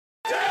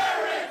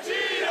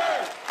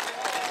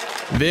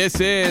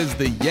This is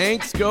the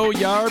Yanks Go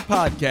Yard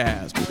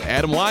podcast with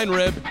Adam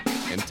Weinrib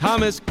and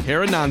Thomas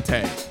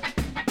Carinante.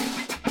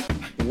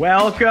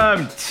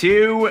 Welcome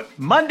to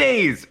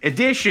Monday's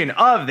edition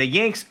of the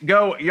Yanks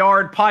Go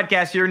Yard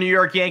podcast. Your New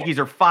York Yankees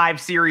are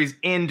 5 series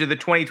into the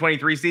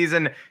 2023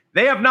 season.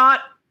 They have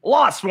not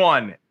lost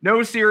one.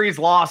 No series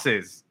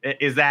losses. Do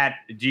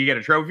you get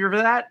a trophy for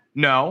that?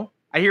 No.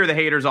 I hear the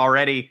haters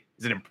already.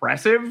 Is it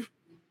impressive?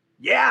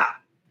 Yeah.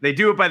 They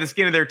do it by the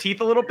skin of their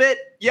teeth a little bit.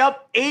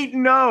 Yep,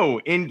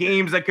 8-0 in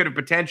games that could have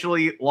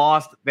potentially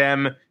lost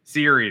them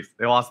series.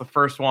 They lost the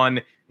first one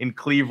in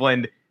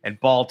Cleveland and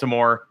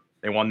Baltimore.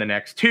 They won the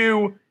next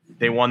two.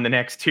 They won the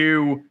next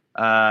two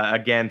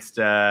against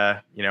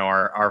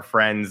our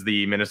friends,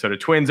 the Minnesota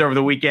Twins, over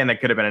the weekend. That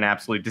could have been an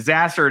absolute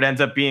disaster. It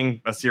ends up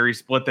being a series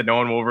split that no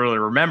one will really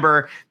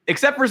remember,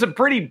 except for some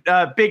pretty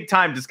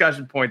big-time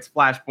discussion points,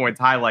 flashpoints,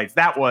 highlights.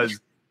 That was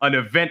an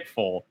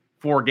eventful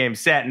 4-game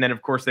set. And then,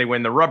 of course, they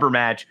win the rubber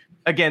match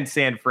against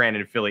San Fran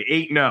and Philly.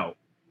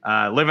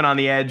 8-0. Living on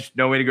the edge.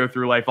 No way to go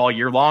through life all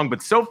year long.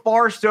 But so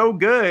far, so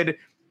good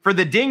for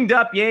the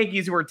dinged-up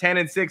Yankees, who are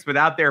 10-6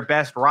 without their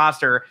best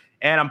roster.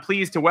 And I'm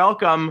pleased to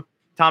welcome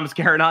Thomas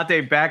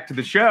Carinante back to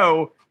the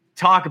show.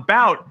 Talk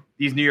about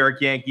these New York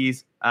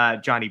Yankees.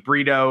 Johnny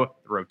Brito,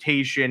 the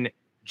rotation,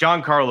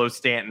 Giancarlo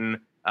Stanton,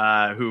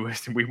 who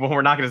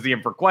we're not going to see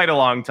him for quite a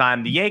long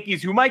time. The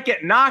Yankees, who might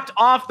get knocked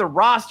off the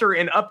roster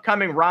in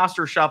upcoming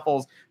roster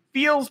shuffles,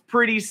 feels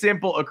pretty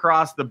simple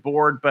across the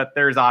board, but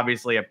there's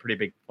obviously a pretty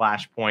big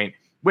flashpoint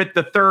with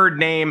the third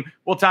name.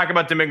 We'll talk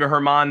about Domingo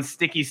Germán's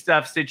sticky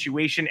stuff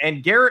situation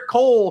and Garrett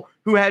Cole,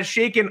 who has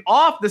shaken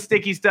off the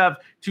sticky stuff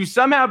to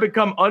somehow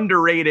become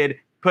underrated,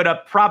 put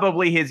up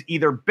probably his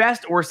either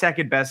best or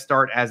second best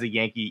start as a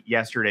Yankee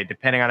yesterday,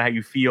 depending on how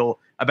you feel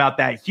about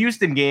that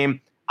Houston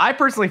game. I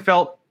personally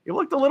felt it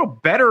looked a little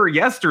better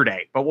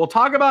yesterday, but we'll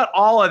talk about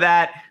all of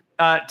that.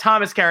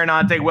 Thomas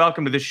Carinante,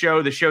 welcome to the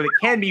show that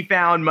can be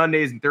found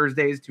Mondays and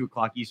Thursdays, 2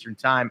 o'clock Eastern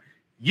time,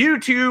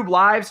 YouTube,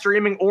 live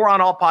streaming, or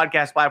on all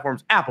podcast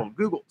platforms, Apple,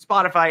 Google,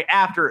 Spotify,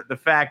 after the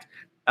fact.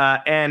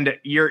 And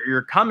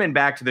you're coming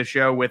back to the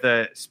show with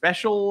a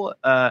special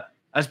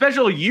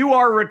you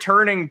are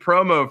returning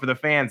promo for the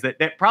fans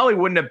that probably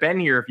wouldn't have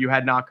been here if you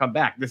had not come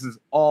back. This is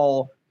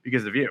all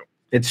because of you.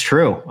 It's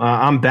true.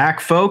 I'm back,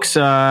 folks.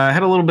 I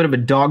had a little bit of a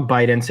dog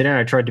bite incident.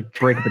 I tried to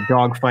break up a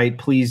dog fight.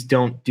 Please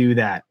don't do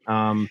that.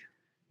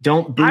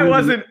 Don't. I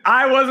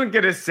wasn't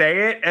gonna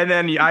say it, and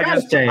then I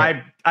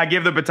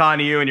give the baton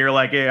to you, and you're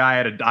like, "Hey,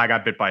 I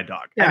got bit by a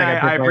dog." Yeah,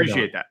 and I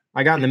appreciate that.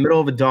 I got in the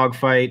middle of a dog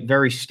fight.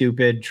 Very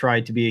stupid.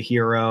 Tried to be a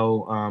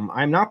hero.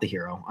 I'm not the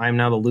hero. I'm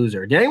now the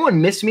loser. Did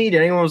anyone miss me?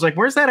 Did anyone was like,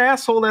 "Where's that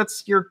asshole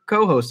that's you're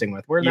co-hosting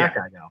with? Where'd that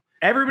guy go?"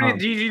 Everybody,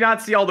 did you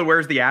not see all the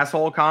 "Where's the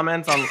asshole"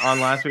 comments on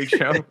last week's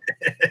show?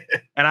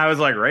 And I was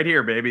like, right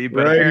here, baby.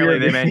 But right apparently here,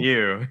 they meant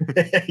you.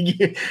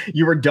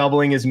 You were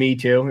doubling as me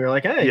too. You're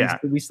like, hey,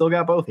 we still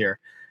got both here.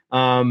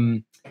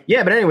 But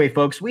anyway,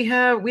 folks, we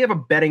have a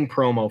betting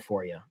promo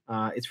for you.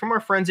 It's from our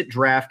friends at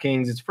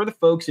DraftKings. It's for the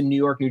folks in New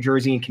York, New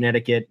Jersey, and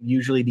Connecticut.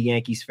 Usually the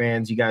Yankees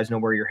fans, you guys know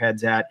where your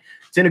head's at.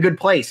 It's in a good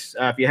place.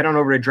 If you head on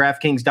over to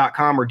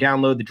DraftKings.com or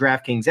download the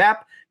DraftKings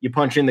app, you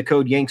punch in the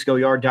code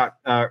YanksGoYard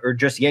or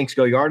just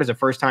YanksGoYard as a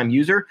first-time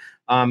user.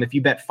 If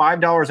you bet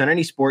 $5 on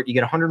any sport, you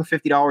get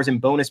 $150 in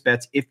bonus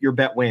bets if your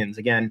bet wins.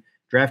 Again,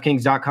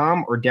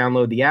 DraftKings.com or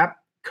download the app,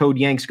 code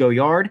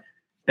YanksGoYard.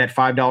 Bet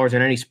 $5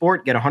 on any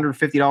sport, get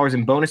 $150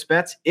 in bonus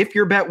bets if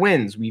your bet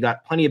wins. We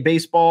got plenty of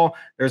baseball.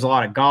 There's a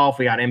lot of golf.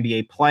 We got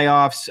NBA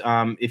playoffs.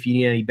 If you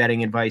need any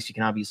betting advice, you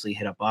can obviously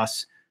hit up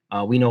us.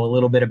 We know a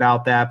little bit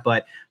about that.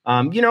 But,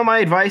 my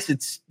advice,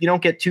 it's you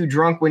don't get too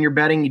drunk when you're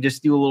betting. You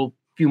just do a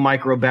few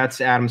micro bets,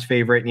 Adam's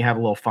favorite, and you have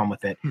a little fun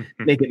with it.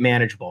 Make it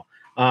manageable.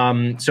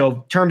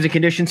 So terms and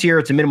conditions here,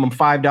 it's a minimum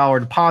 $5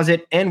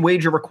 deposit and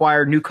wager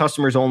required. New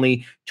customers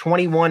only,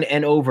 21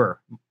 and over,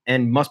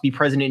 and must be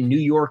present in New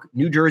York,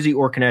 New Jersey,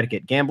 or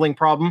Connecticut. Gambling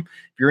problem?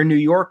 If you're in New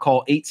York,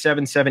 call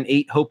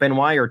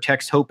 877-8-HOPE-NY or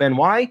text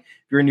HOPE-NY. If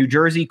you're in New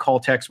Jersey,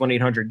 call text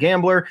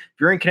 1-800-GAMBLER. If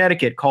you're in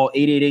Connecticut, call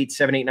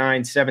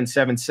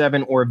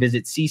 888-789-777 or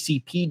visit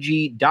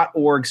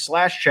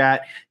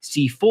ccpg.org/chat.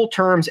 See full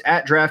terms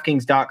at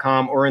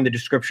DraftKings.com or in the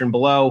description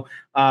below.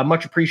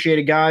 Much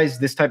appreciated, guys.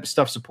 This type of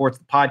stuff supports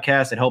the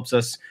podcast. It helps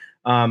us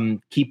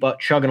keep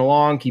chugging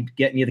along, keep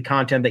getting you the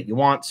content that you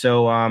want.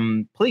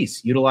 So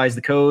please utilize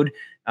the code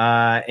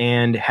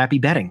and happy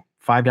betting.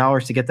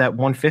 $5 to get that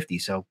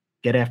 $150. So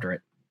get after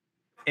it.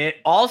 It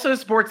also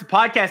supports the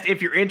podcast if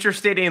you're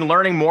interested in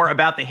learning more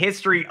about the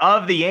history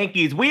of the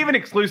Yankees. We have an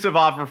exclusive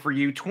offer for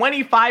you,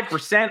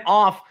 25%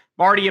 off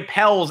Marty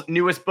Appel's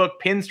newest book,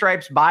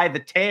 Pinstripes by the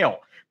Tail.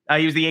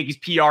 He was the Yankees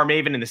PR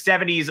maven in the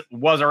 70s,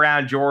 was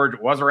around George,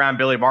 was around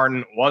Billy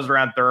Martin, was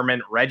around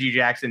Thurman. Reggie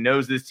Jackson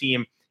knows this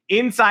team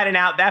inside and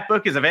out. That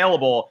book is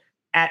available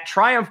at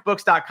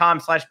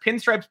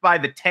triumphbooks.com/pinstripes by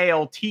the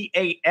tail,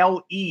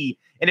 TALE.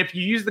 And if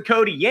you use the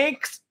code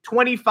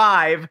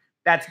YANKS25,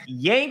 that's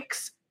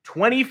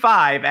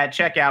YANKS25 at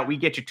checkout, we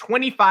get you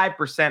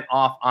 25%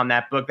 off on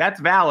that book. That's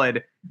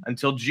valid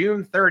until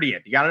June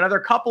 30th. You got another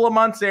couple of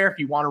months there if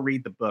you want to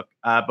read the book.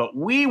 But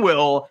we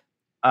will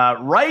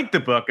write the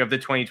book of the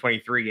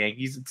 2023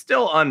 Yankees. It's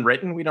still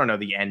unwritten. We don't know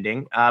the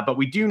ending, but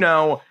we do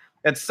know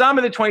that some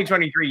of the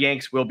 2023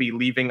 Yanks will be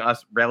leaving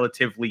us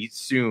relatively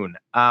soon.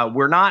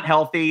 We're not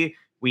healthy.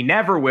 We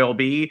never will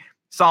be.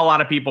 Saw a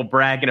lot of people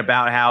bragging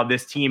about how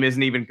this team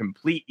isn't even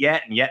complete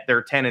yet, and yet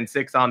they're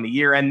 10-6 on the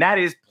year, and that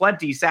is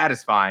plenty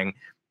satisfying.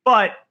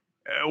 But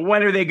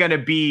when are they going to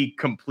be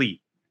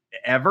complete?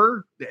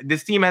 Ever?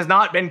 This team has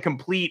not been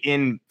complete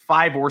in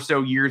 5 or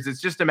so years.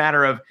 It's just a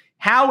matter of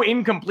how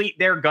incomplete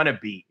they're going to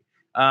be.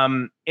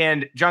 And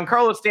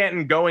Giancarlo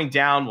Stanton going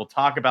down, we'll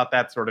talk about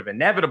that sort of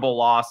inevitable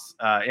loss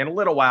in a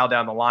little while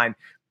down the line.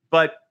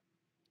 But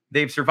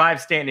they've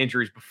survived Stanton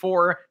injuries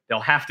before. They'll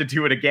have to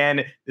do it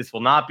again. This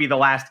will not be the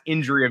last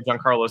injury of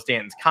Giancarlo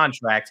Stanton's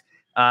contract.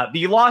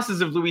 The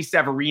losses of Luis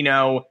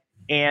Severino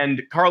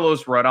and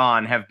Carlos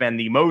Rodon have been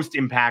the most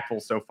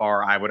impactful so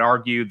far, I would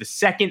argue. The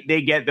second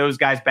they get those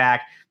guys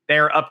back,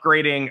 they're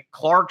upgrading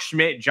Clark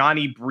Schmidt,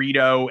 Johnny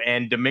Brito,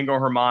 and Domingo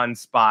Germán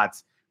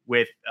spots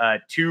with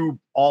 2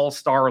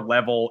 all-star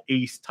level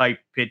ace-type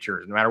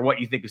pitchers. No matter what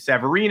you think of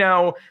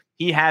Severino,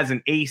 he has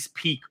an ace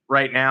peak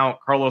right now.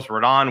 Carlos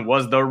Rodon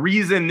was the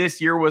reason this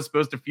year was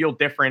supposed to feel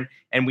different,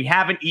 and we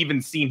haven't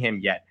even seen him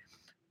yet.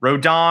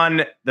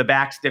 Rodon, the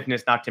back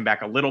stiffness knocked him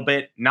back a little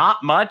bit.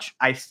 Not much.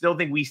 I still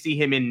think we see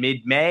him in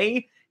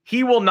mid-May.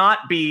 He will not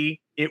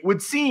be, it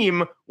would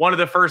seem, one of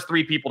the first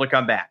 3 people to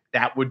come back.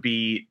 That would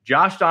be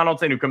Josh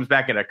Donaldson, who comes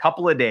back in a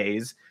couple of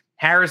days,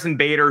 Harrison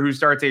Bader, who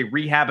starts a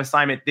rehab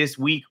assignment this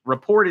week,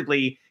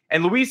 reportedly,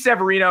 and Luis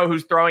Severino,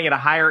 who's throwing at a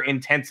higher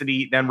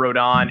intensity than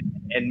Rodon.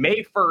 And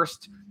May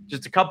 1st,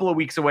 just a couple of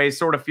weeks away,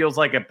 sort of feels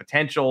like a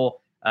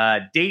potential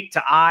date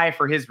to eye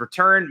for his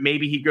return.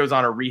 Maybe he goes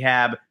on a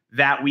rehab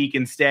that week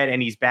instead,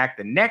 and he's back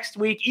the next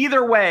week.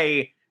 Either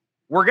way,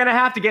 we're going to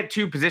have to get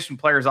 2 position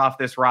players off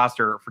this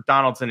roster for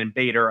Donaldson and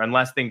Bader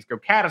unless things go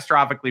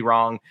catastrophically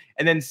wrong.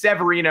 And then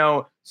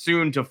Severino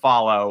soon to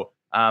follow.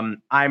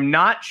 I'm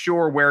not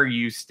sure where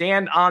you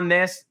stand on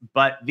this,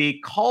 but they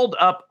called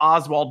up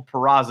Oswald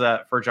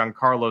Peraza for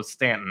Giancarlo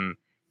Stanton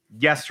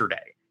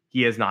yesterday.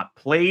 He has not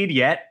played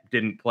yet,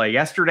 didn't play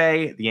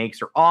yesterday. The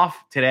Yanks are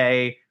off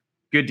today.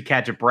 Good to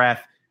catch a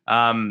breath.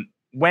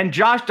 When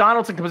Josh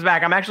Donaldson comes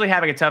back, I'm actually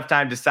having a tough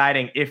time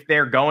deciding if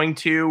they're going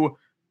to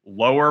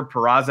lower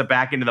Peraza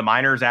back into the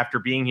minors after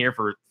being here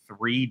for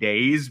 3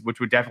 days, which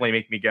would definitely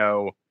make me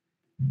go,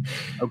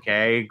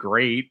 okay,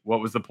 great. What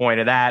was the point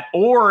of that?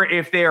 Or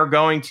if they are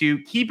going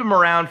to keep him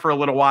around for a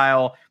little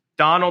while,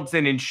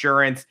 Donaldson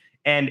insurance,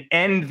 and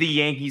end the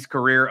Yankees'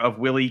 career of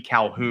Willie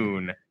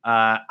Calhoun.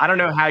 I don't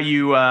know how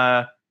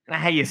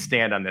you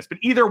stand on this, but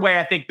either way,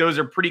 I think those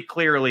are pretty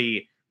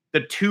clearly the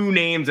 2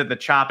 names at the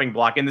chopping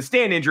block, and the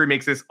Stanton injury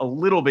makes this a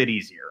little bit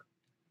easier.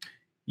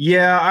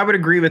 Yeah, I would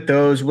agree with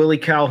those. Willie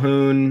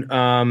Calhoun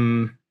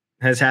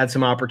has had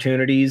some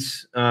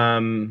opportunities.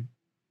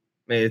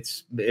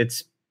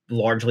 It's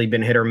largely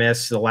been hit or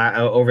miss.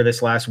 Over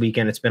this last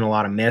weekend, it's been a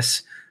lot of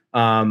miss.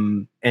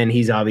 And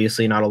he's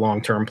obviously not a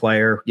long-term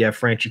player. You have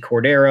Franchi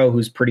Cordero,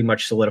 who's pretty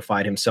much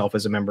solidified himself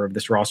as a member of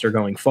this roster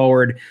going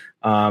forward.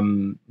 I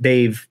don't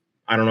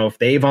know if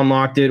they've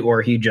unlocked it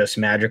or he just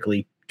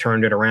magically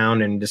turned it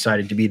around and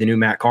decided to be the new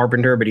Matt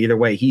Carpenter, but either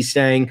way, he's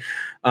staying.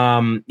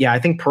 I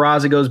think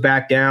Peraza goes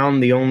back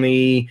down. The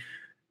only,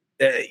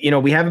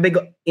 we have a big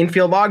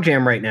infield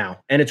logjam right now,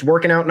 and it's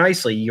working out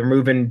nicely. You're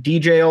moving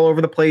DJ all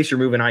over the place. You're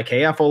moving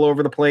IKF all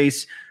over the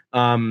place.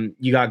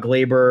 You got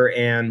Glaber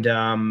and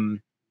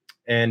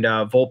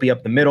Volpe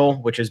up the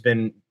middle, which has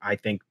been, I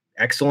think,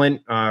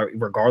 excellent,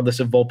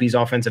 regardless of Volpe's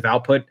offensive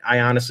output. I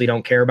honestly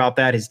don't care about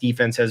that. His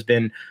defense has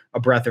been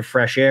a breath of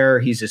fresh air.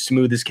 He's as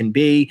smooth as can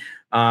be.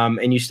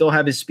 And you still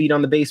have his speed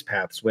on the base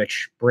paths,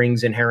 which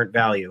brings inherent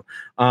value.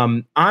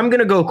 I'm going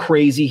to go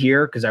crazy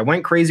here because I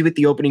went crazy with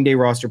the opening day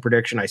roster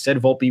prediction. I said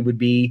Volpe would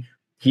be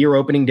here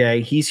opening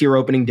day. He's here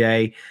opening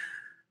day.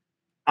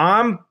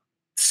 I'm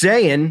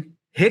saying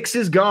Hicks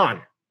is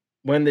gone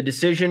when the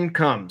decision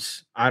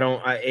comes.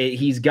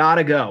 He's got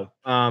to go.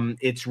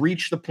 It's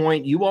reached the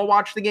point. You all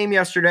watched the game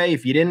yesterday.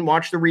 If you didn't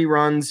watch the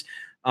reruns,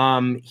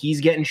 he's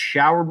getting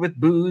showered with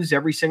booze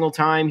every single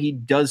time he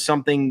does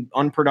something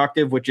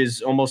unproductive, which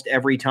is almost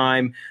every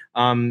time.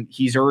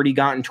 He's already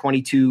gotten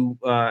 22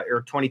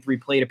 or 23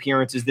 plate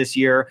appearances this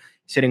year,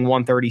 sitting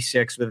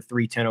 136 with a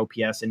 310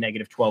 OPS and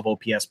negative 12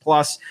 OPS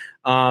plus.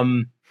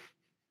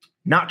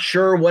 Not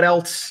sure what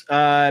else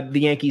the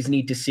Yankees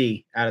need to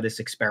see out of this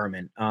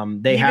experiment.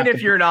 Even if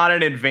you're not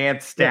an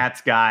advanced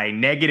stats guy,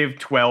 negative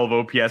 12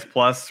 OPS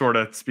plus sort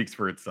of speaks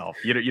for itself.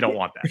 You don't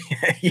want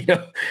that.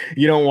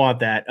 You don't want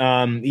that.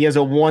 He has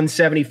a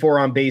 174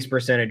 on base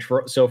percentage.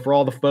 So for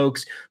all the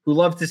folks who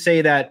love to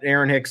say that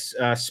Aaron Hicks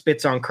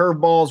spits on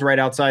curveballs right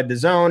outside the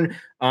zone,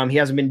 he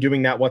hasn't been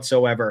doing that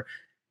whatsoever.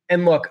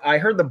 And look, I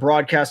heard the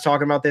broadcast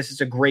talking about this.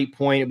 It's a great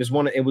point.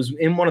 It was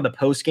in one of the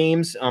post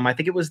games. I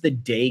think it was the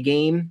day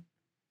game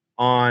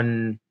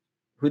on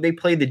who they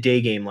played the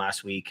day game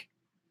last week.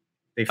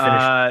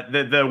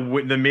 They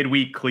finished the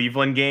midweek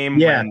Cleveland game.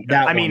 Yeah,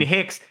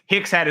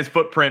 Hicks had his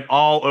footprint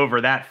all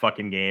over that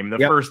fucking game. The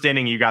first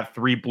inning, you got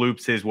 3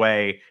 bloops his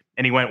way,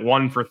 and he went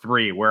 1 for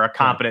 3, where a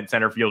competent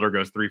center fielder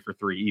goes 3 for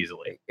 3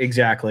 easily.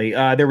 Exactly.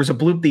 There was a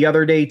bloop the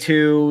other day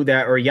too,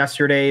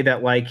 yesterday,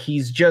 that like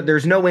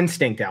there's no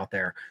instinct out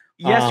there.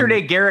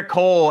 Yesterday, Garrett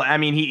Cole, I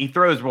mean, he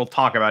throws, we'll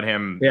talk about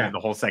him the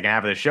whole second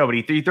half of the show, but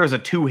he throws a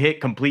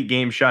 2-hit complete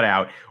game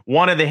shutout.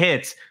 One of the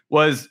hits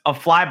was a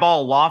fly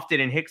ball lofted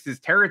in Hicks's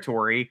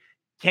territory.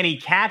 Can he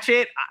catch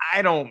it?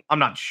 I'm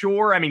not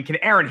sure. I mean, can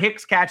Aaron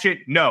Hicks catch it?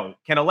 No.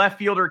 Can a left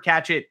fielder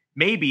catch it?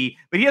 Maybe,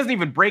 but he doesn't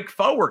even break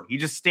forward. He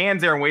just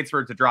stands there and waits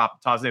for it to drop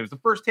and tosses it. It was the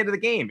first hit of the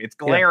game. It's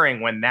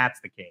glaring when that's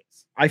the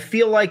case. I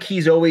feel like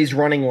he's always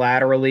running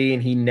laterally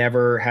and he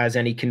never has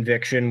any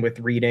conviction with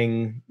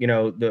reading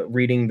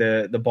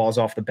the balls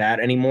off the bat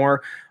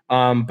anymore.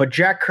 But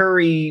Jack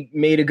Curry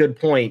made a good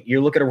point.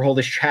 You look at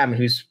Aroldis Chapman,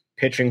 who's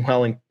pitching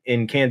well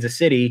in Kansas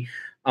City,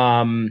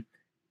 and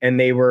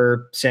they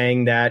were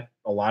saying that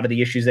a lot of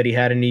the issues that he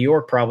had in New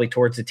York, probably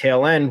towards the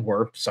tail end,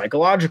 were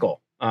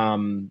psychological.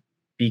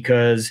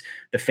 Because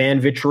the fan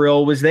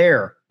vitriol was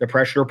there, the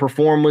pressure to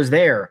perform was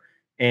there,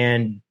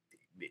 and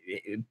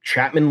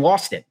Chapman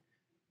lost it.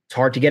 It's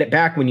hard to get it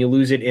back when you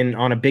lose it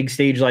on a big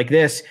stage like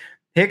this.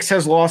 Hicks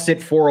has lost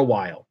it for a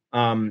while.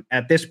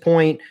 At this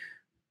point,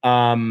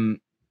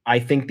 I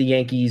think the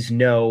Yankees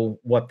know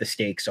what the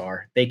stakes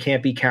are. They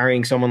can't be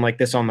carrying someone like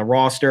this on the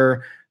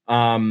roster.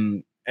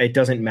 It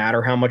doesn't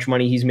matter how much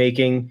money he's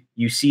making.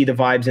 You see the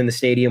vibes in the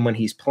stadium when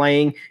he's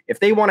playing. If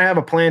they want to have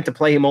a plan to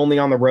play him only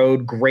on the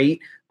road, great.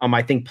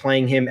 I think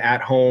playing him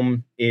at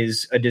home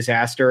is a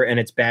disaster, and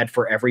it's bad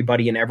for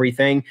everybody and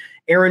everything.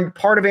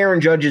 Part of Aaron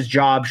Judge's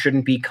job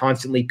shouldn't be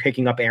constantly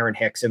picking up Aaron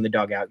Hicks in the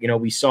dugout.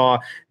 We saw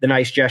the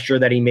nice gesture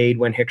that he made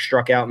when Hicks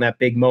struck out in that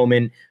big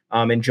moment,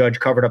 and Judge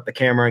covered up the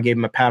camera and gave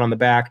him a pat on the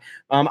back.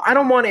 I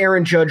don't want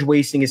Aaron Judge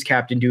wasting his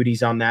captain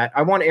duties on that.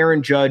 I want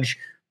Aaron Judge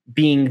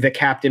being the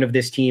captain of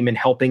this team and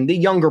helping the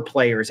younger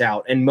players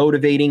out and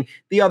motivating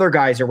the other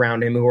guys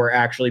around him who are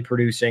actually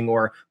producing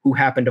or who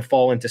happen to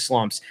fall into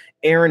slumps.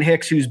 Aaron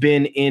Hicks, who's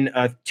been in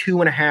a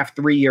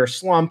 2.5-3 year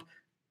slump,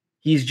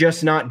 he's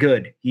just not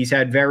good. He's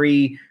had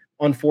very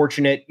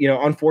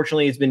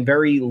unfortunately, it's been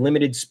very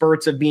limited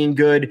spurts of being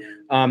good.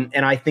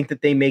 And I think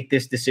that they make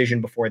this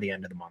decision before the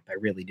end of the month. I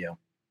really do.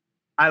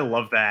 I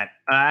love that.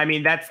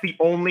 That's the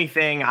only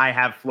thing I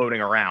have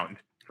floating around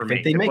for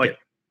me. They make it.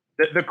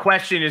 The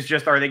question is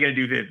just, are they going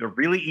to do the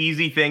really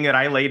easy thing that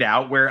I laid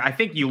out, where I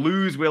think you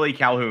lose Willie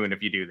Calhoun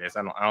if you do this?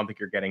 I don't think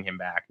you're getting him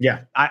back.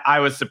 Yeah. I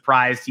was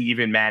surprised he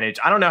even managed.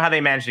 I don't know how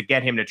they managed to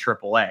get him to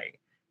AAA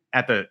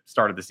at the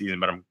start of the season,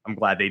 but I'm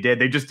glad they did.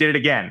 They just did it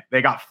again.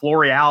 They got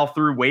Florial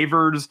through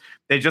waivers.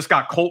 They just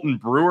got Colton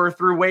Brewer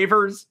through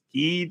waivers.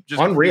 He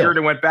just cleared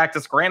and went back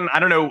to Scranton. I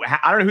don't know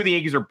who the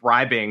Yankees are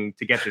bribing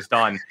to get this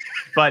done,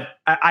 but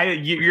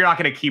you're not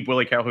going to keep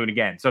Willie Calhoun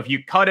again. So if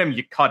you cut him,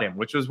 you cut him,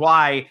 which was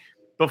why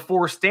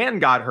before Stan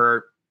got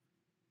hurt,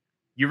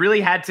 you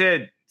really had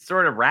to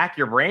sort of rack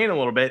your brain a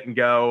little bit and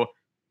go,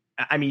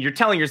 you're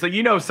telling yourself,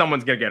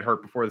 someone's going to get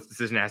hurt before this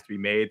decision has to be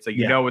made. So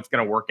you know it's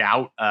going to work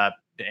out.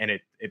 And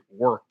it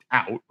worked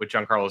out with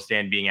Giancarlo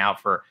Stanton being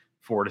out for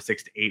 4 to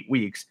 6 to 8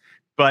 weeks.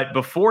 But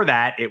before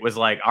that, it was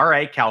like, all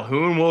right,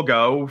 Calhoun will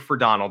go for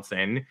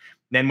Donaldson.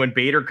 Then when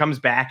Bader comes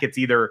back, it's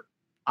either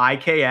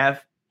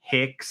IKF,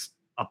 Hicks,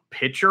 a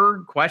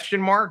pitcher, ?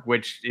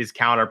 Which is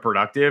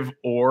counterproductive,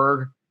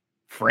 or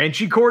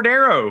Franchy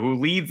Cordero, who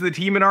leads the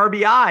team in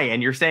RBI.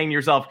 And you're saying to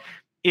yourself,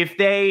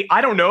 I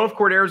don't know if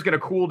Cordero's going to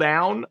cool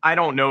down. I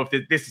don't know if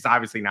this is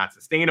obviously not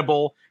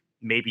sustainable.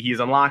 Maybe he's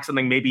unlocked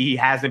something. Maybe he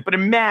hasn't. But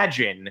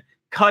imagine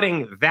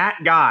cutting that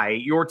guy,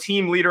 your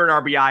team leader in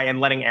RBI, and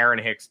letting Aaron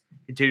Hicks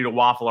continue to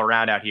waffle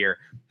around out here,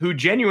 who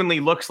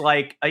genuinely looks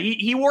like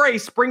he wore a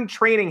spring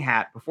training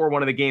hat before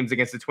one of the games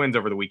against the Twins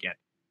over the weekend.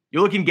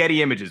 You look in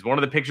Getty Images. One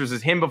of the pictures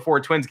is him before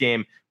a Twins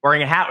game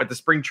wearing a hat with the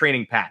spring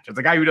training patch. It's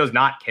a guy who does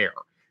not care.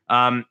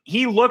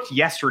 He looked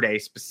yesterday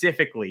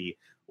specifically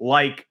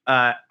like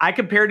I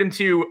compared him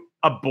to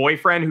a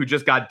boyfriend who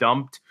just got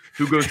dumped,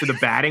 who goes to the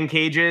batting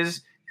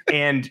cages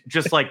and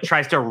just like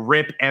tries to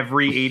rip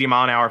every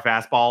 80-mile-an-hour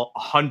fastball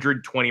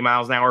 120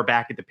 miles an hour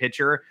back at the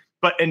pitcher,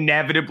 but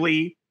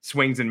inevitably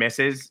swings and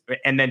misses.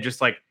 And then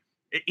just like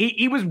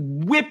he was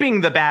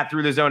whipping the bat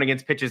through the zone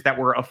against pitches that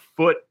were a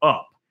foot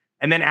up.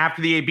 And then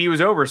after the AB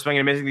was over, swinging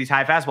and missing these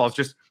high fastballs,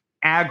 just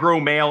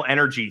aggro male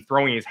energy,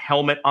 throwing his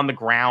helmet on the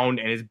ground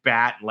and his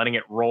bat, letting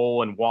it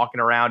roll and walking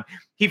around.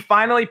 He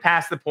finally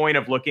passed the point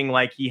of looking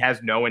like he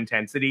has no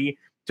intensity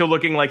to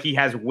looking like he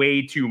has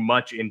way too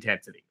much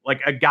intensity.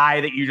 Like a guy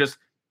that you just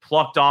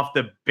plucked off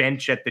the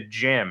bench at the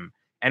gym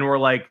and were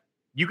like,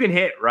 you can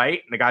hit,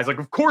 right? And the guy's like,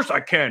 of course I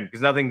can,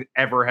 because nothing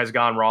ever has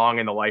gone wrong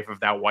in the life of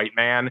that white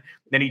man.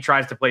 Then he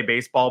tries to play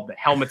baseball. The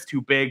helmet's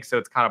too big, so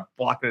it's kind of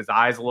blocking his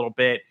eyes a little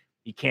bit.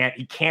 He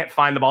can't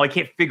find the ball. He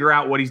can't figure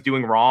out what he's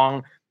doing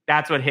wrong.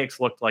 That's what Hicks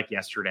looked like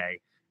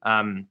yesterday.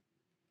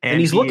 And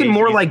he's looking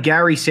more like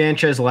Gary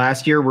Sanchez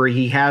last year, where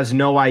he has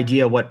no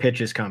idea what pitch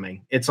is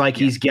coming. It's like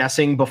he's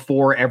guessing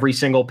before every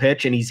single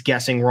pitch, and he's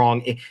guessing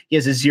wrong. He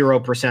has a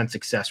 0%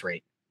 success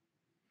rate.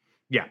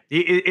 Yeah,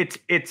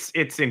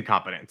 it's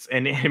incompetence,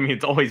 and I mean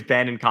it's always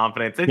been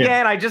incompetence.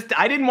 Again, I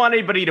didn't want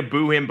anybody to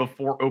boo him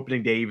before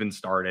opening day even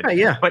started.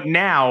 But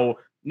now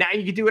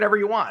you can do whatever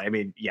you want. I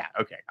mean,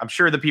 okay. I'm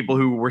sure the people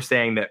who were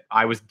saying that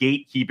I was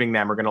gatekeeping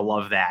them are going to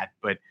love that,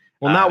 but.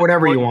 Well, not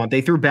whatever you want.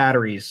 They threw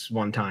batteries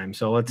one time,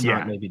 so let's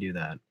not maybe do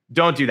that.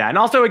 Don't do that. And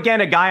also, again,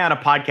 a guy on a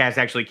podcast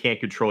actually can't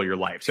control your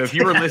life. So if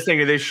you were listening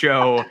to this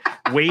show,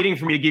 waiting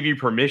for me to give you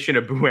permission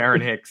to boo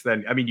Aaron Hicks,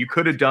 then, I mean, you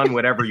could have done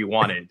whatever you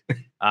wanted.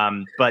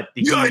 But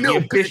he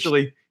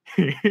officially,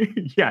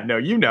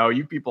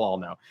 you people all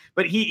know.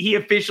 But he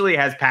officially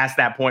has passed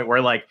that point where,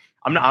 like,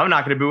 I'm not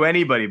going to boo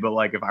anybody, but,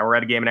 like, if I were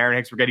at a game and Aaron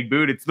Hicks were getting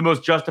booed, it's the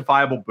most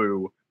justifiable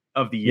boo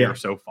of the year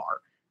so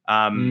far.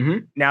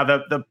 Now,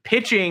 the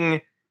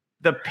pitching...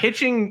 The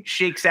pitching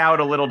shakes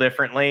out a little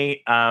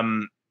differently.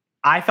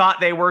 I thought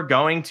they were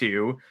going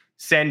to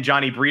send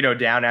Johnny Brito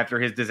down after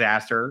his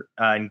disaster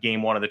in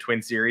game 1 of the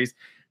Twin Series.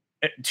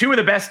 2 of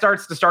the best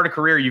starts to start a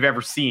career you've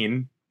ever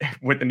seen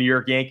with the New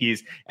York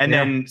Yankees. And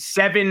then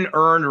 7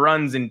 earned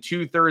runs in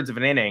 2/3 of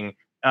an inning.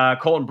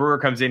 Colton Brewer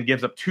comes in,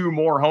 gives up 2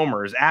 more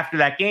homers. After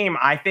that game,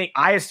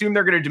 I assume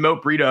they're going to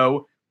demote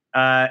Brito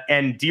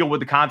and deal with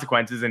the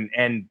consequences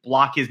and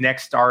block his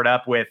next start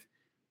up with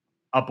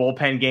a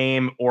bullpen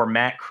game or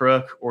Matt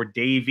Crook or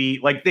Davey.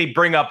 Like, they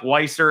bring up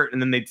Weissert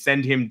and then they'd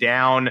send him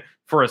down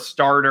for a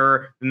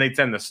starter. Then they'd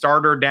send the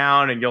starter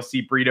down and you'll see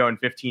Brito in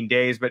 15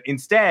 days. But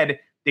instead,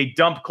 they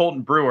dump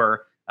Colton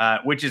Brewer,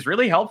 which is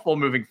really helpful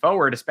moving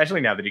forward, especially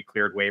now that he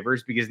cleared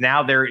waivers, because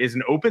now there is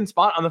an open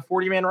spot on the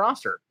 40-man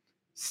roster.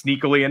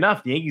 Sneakily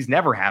enough, the Yankees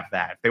never have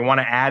that. If they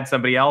want to add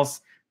somebody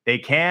else, they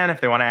can. If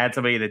they want to add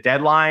somebody at the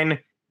deadline,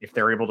 if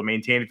they're able to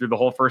maintain it through the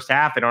whole first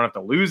half, they don't have to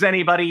lose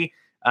anybody.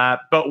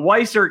 But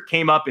Weissert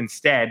came up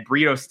instead.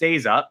 Brito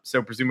stays up,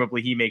 so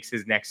presumably he makes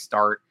his next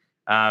start.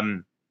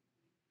 And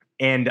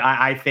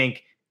I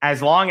think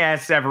as long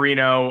as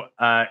Severino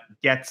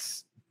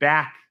gets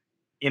back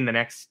in the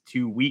next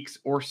 2 weeks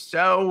or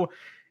so,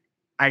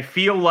 I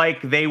feel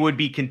like they would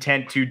be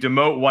content to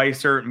demote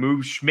Weissert,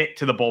 move Schmidt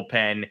to the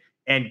bullpen,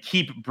 and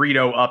keep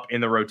Brito up in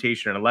the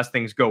rotation unless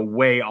things go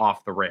way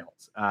off the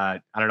rails.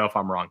 I don't know if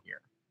I'm wrong here.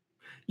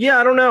 Yeah,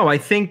 I don't know. I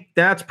think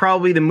that's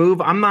probably the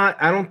move.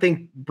 I don't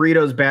think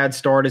Brito's bad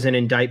start is an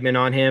indictment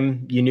on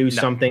him. You knew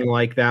something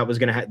like that was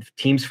going to happen.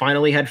 Teams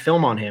finally had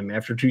film on him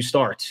after 2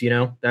 starts. You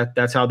know,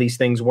 that's how these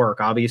things work.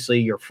 Obviously,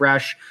 you're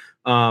fresh.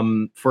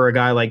 For a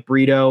guy like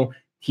Brito,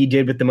 he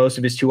did with the most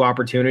of his 2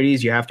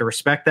 opportunities. You have to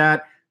respect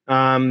that.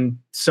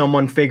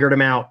 Someone figured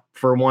him out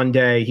for one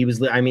day. He was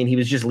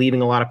just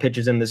leaving a lot of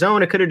pitches in the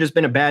zone. It could have just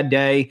been a bad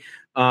day.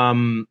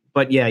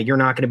 But yeah, you're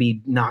not going to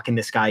be knocking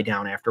this guy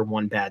down after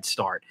one bad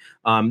start.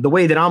 The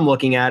way that I'm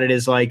looking at it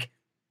is like,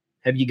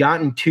 have you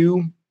gotten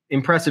 2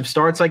 impressive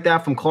starts like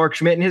that from Clark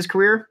Schmidt in his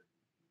career?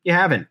 You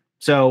haven't.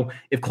 So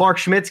if Clark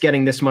Schmidt's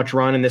getting this much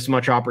run and this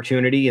much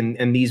opportunity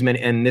and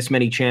this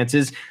many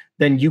chances,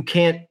 then you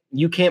can't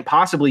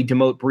possibly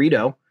demote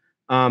Brito.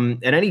 In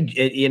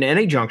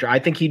any juncture. I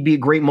think he'd be a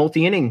great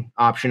multi-inning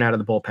option out of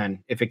the bullpen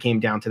if it came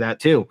down to that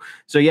too.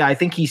 So yeah, I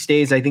think he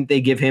stays. I think they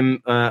give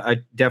him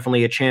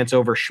definitely a chance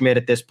over Schmidt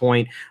at this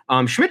point.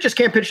 Schmidt just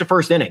can't pitch the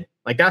first inning.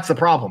 Like, that's the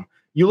problem.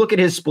 You look at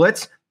his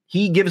splits,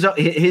 he gives up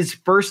his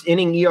first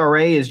inning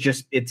ERA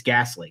it's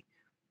ghastly,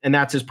 and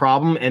that's his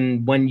problem.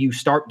 And when you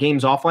start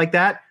games off like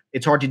that,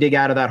 it's hard to dig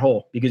out of that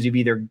hole because you've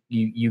either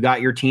you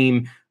got your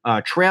team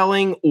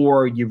trailing,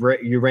 or you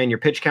ran your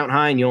pitch count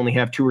high and you only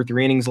have 2 or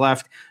 3 innings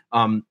left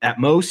at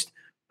most.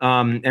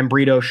 And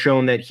Brito's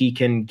shown that he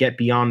can get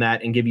beyond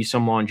that and give you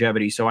some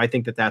longevity. So I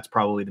think that's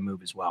probably the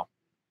move as well.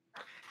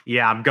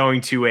 Yeah, I'm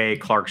going to a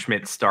Clark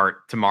Schmidt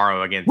start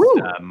tomorrow against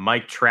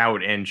Mike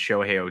Trout and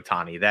Shohei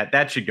Ohtani.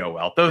 That should go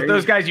well.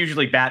 Those guys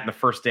usually bat in the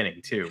first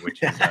inning too,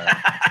 which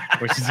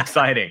is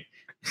exciting.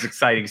 It's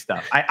exciting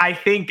stuff. I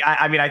think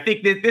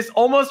that this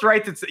almost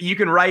writes. You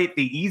can write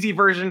the easy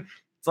version.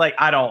 It's like,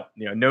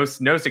 no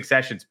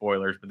Succession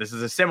spoilers, but this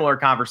is a similar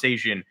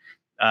conversation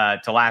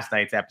to last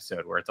night's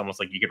episode, where it's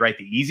almost like you could write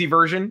the easy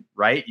version,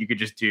 right? You could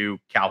just do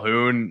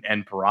Calhoun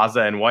and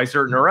Peraza and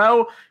Weissert in a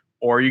row,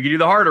 or you could do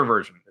the harder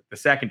version, the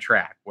second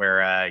track,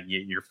 where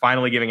you're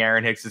finally giving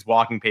Aaron Hicks his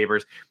walking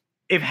papers.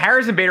 If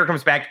Harrison Bader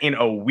comes back in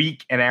a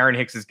week and Aaron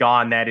Hicks is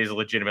gone, that is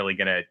legitimately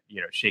going to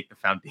shake the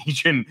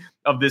foundation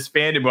of this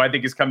fandom, who I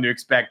think has come to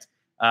expect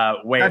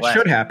way less. That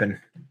should happen.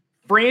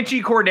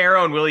 Franchi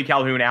Cordero and Willie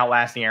Calhoun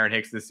outlasting Aaron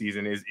Hicks this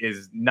season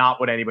is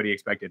not what anybody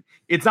expected.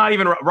 It's not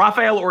even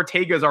Rafael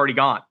Ortega's already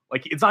gone.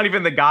 Like, it's not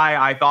even the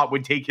guy I thought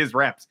would take his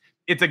reps.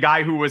 It's a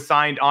guy who was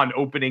signed on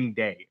opening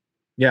day.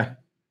 Yeah.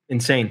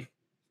 Insane.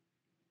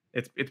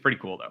 It's pretty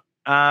cool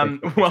though.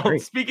 Well,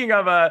 speaking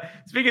of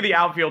the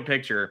outfield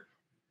picture,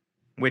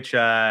 which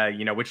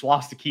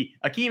lost a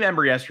key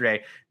member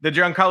yesterday, the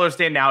Giancarlo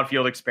Stanton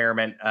outfield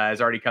experiment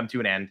has already come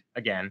to an end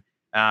again.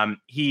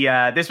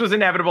 This was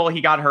inevitable.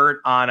 He got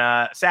hurt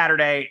on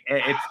Saturday.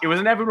 It was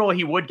inevitable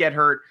he would get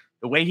hurt.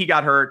 The way he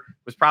got hurt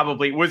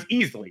was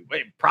easily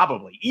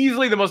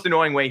the most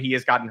annoying way he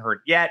has gotten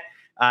hurt yet.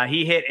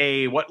 He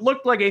hit what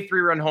looked like a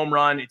 3-run home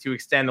run to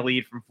extend the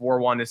lead from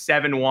 4-1 to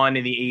 7-1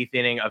 in the 8th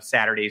inning of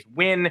Saturday's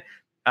win.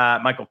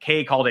 Michael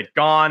Kay called it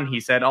gone. He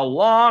said a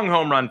long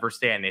home run for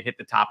Stanton. It hit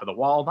the top of the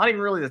wall, not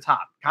even really the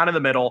top, kind of the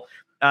middle.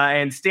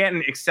 And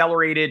Stanton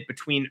accelerated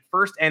between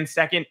first and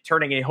second,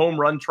 turning a home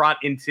run trot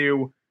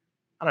into,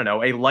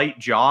 a light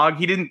jog.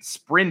 He didn't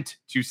sprint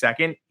to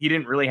second. He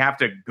didn't really have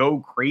to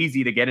go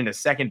crazy to get into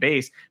second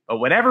base. But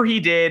whatever he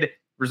did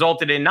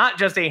resulted in not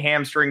just a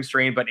hamstring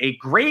strain, but a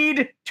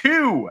grade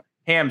 2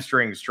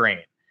 hamstring strain.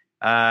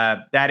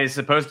 That is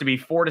supposed to be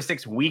 4 to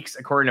 6 weeks,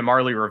 according to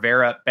Marley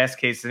Rivera. Best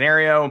case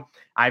scenario,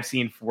 I've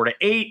seen 4 to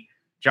 8.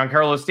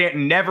 Giancarlo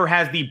Stanton never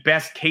has the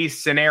best case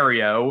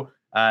scenario.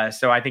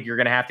 So I think you're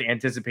going to have to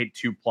anticipate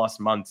 2+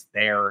 months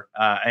there.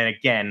 And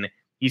again,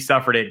 he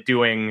suffered it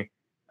doing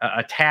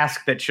a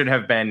task that should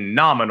have been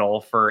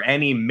nominal for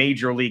any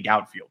major league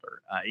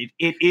outfielder.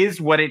 It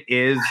is what it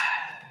is.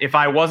 If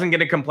I wasn't going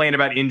to complain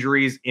about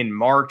injuries in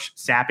March,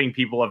 sapping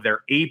people of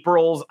their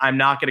Aprils, I'm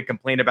not going to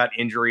complain about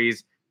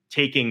injuries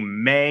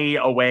taking May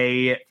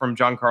away from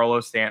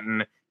Giancarlo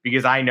Stanton,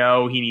 because I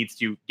know he needs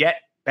to get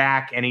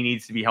back and he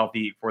needs to be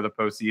healthy for the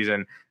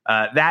postseason.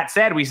 That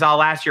said, we saw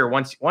last year,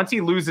 once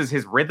he loses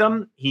his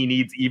rhythm, he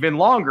needs even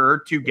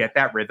longer to get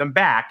that rhythm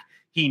back.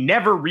 He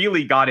never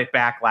really got it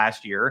back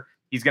last year.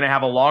 He's going to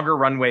have a longer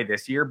runway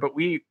this year, but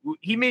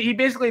he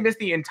basically missed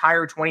the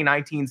entire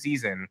 2019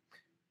 season,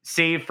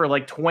 save for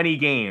like 20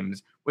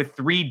 games with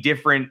 3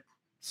 different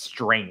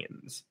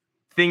strains.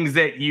 Things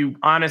that you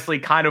honestly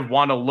kind of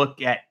want to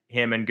look at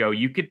him and go,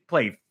 you could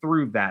play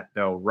through that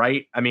though,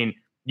 right? I mean,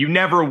 you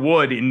never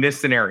would in this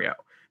scenario.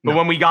 But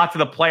when we got to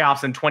the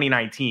playoffs in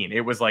 2019,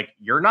 it was like,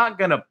 you're not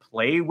going to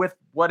play with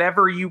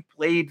whatever you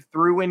played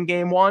through in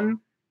game 1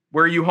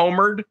 where you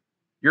homered.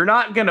 You're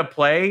not going to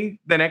play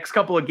the next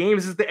couple of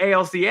games as the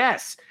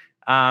ALCS.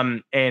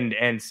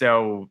 And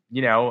so,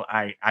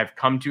 I've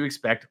come to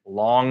expect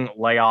long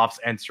layoffs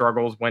and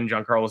struggles when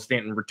Giancarlo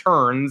Stanton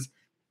returns.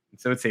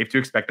 So it's safe to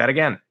expect that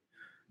again.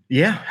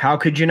 Yeah. How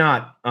could you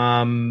not?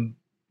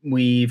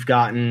 We've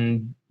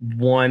gotten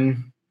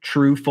one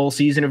true full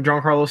season of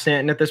Giancarlo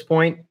Stanton at this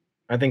point.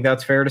 I think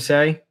that's fair to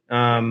say.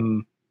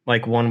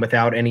 Like one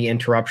without any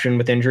interruption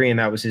with injury. And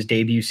that was his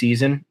debut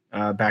season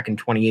back in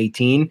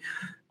 2018.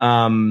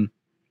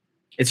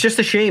 It's just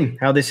a shame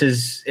how this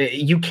is.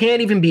 You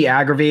can't even be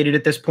aggravated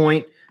at this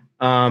point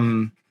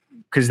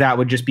because that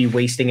would just be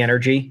wasting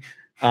energy.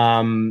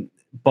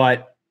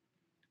 But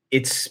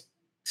it's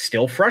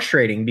still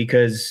frustrating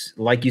because,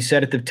 like you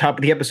said at the top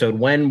of the episode,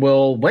 when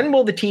will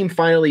the team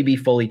finally be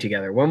fully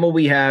together? When will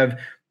we have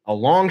a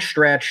long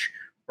stretch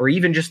or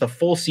even just a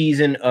full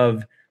season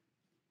of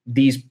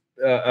these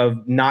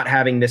of not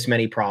having this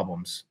many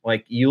problems?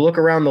 Like, you look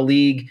around the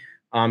league.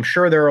 I'm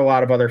sure there are a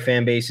lot of other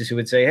fan bases who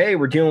would say, hey,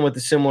 we're dealing with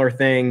a similar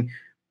thing.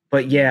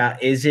 But yeah,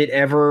 is it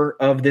ever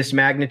of this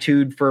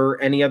magnitude for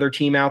any other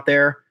team out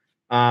there?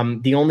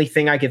 The only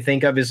thing I could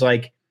think of is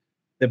like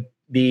the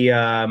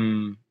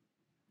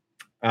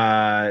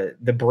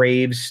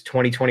Braves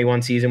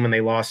 2021 season when they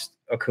lost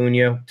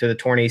Acuna to the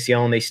torn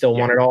ACL and they still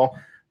won it all.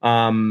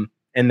 And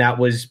that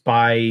was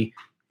by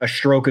a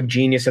stroke of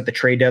genius at the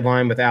trade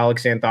deadline with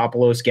Alex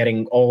Anthopoulos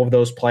getting all of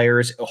those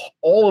players,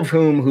 all of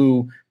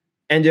who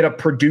ended up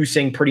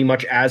producing pretty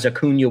much as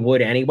Acuna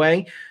would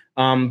anyway.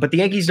 But the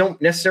Yankees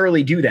don't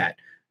necessarily do that.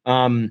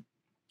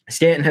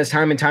 Stanton has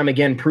time and time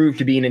again proved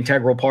to be an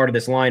integral part of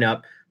this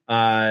lineup,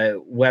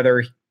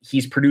 whether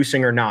he's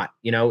producing or not.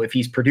 If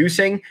he's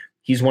producing,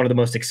 he's one of the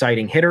most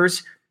exciting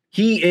hitters.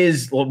 He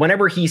is,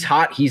 whenever he's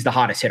hot, he's the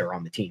hottest hitter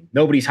on the team.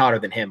 Nobody's hotter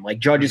than him. Like,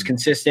 Judge is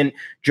consistent.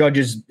 Judge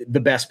is the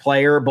best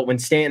player. But when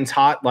Stanton's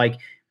hot, like,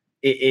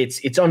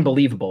 it's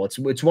unbelievable.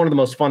 It's one of the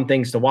most fun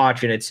things to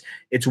watch, and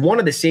it's one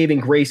of the saving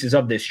graces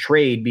of this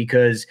trade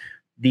because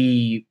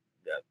the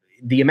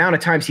amount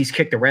of times he's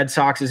kicked the Red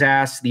Sox's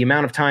ass, the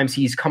amount of times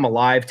he's come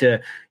alive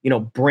to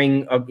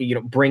bring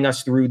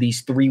us through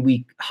these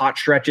 3-week hot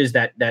stretches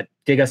that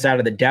dig us out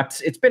of the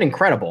depths. It's been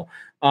incredible.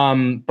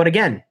 But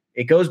again,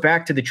 it goes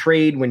back to the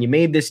trade. When you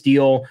made this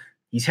deal,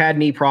 he's had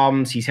knee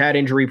problems, he's had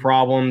injury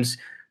problems.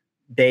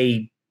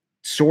 They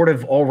sort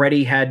of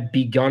already had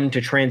begun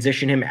to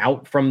transition him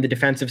out from the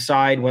defensive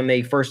side when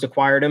they first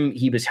acquired him.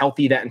 He was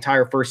healthy that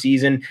entire first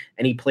season,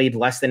 and he played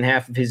less than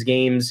half of his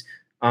games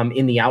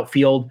in the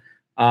outfield.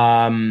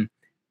 I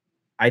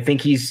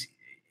think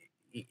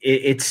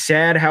it's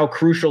sad how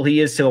crucial he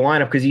is to the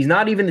lineup because he's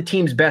not even the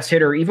team's best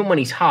hitter, even when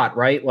he's hot,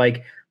 right?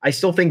 Like, I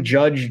still think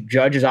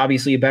Judge is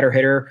obviously a better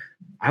hitter.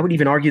 I would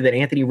even argue that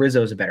Anthony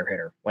Rizzo is a better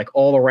hitter, like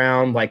all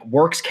around, like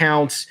works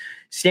counts.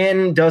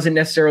 Stanton doesn't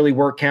necessarily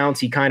work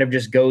counts. He kind of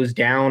just goes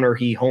down or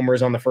he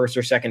homers on the first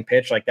or second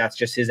pitch. Like, that's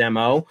just his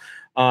MO.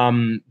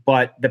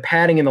 But the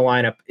padding in the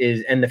lineup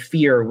and the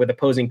fear with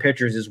opposing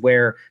pitchers is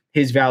where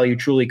his value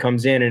truly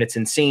comes in. And it's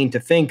insane to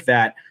think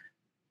that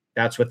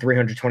that's what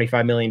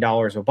 $325 million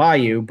will buy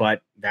you,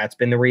 but that's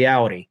been the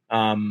reality.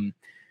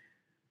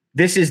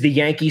 this is the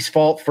Yankees'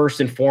 fault first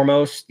and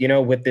foremost.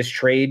 With this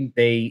trade,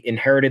 they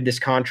inherited this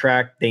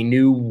contract. They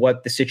knew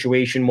what the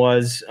situation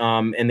was,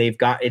 and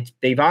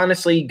they've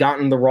honestly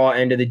gotten the raw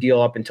end of the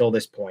deal up until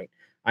this point.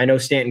 I know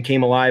Stanton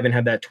came alive and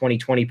had that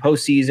 2020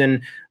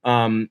 postseason.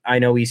 I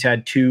know he's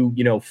had two,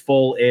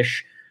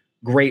 full-ish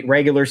great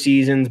regular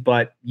seasons,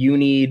 but you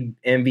need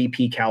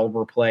MVP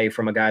caliber play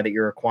from a guy that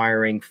you're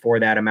acquiring for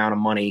that amount of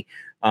money.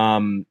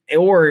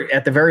 Or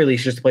at the very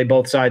least, just to play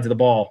both sides of the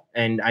ball.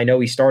 And I know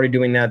he started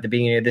doing that at the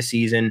beginning of the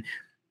season,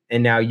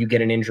 and now you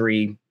get an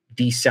injury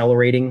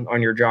decelerating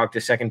on your jog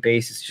to second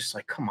base. It's just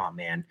like, come on,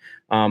 man.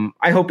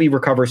 I hope he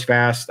recovers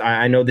fast.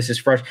 I know this is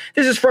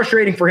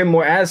frustrating for him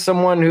more as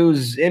someone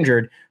who's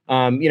injured.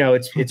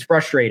 It's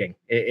frustrating.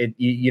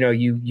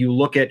 You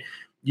look at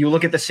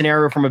the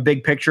scenario from a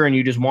big picture and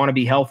you just want to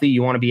be healthy.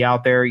 You want to be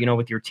out there,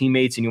 with your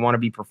teammates, and you want to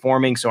be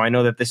performing. So I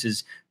know that this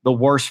is the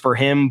worst for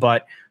him,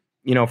 but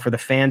for the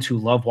fans who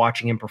love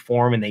watching him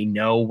perform and they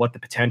know what the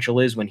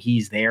potential is when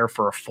he's there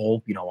for a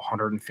full,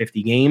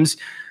 150 games.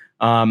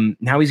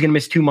 Now he's going to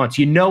miss 2 months.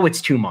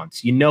 It's 2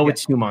 months.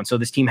 It's 2 months. So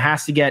this team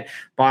has to get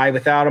by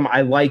without him.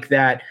 I like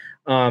that.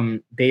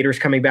 Bader's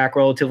coming back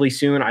relatively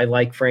soon. I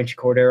like Franchy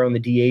Cordero in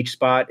the DH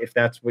spot, if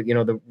that's what,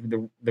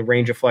 the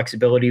range of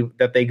flexibility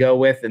that they go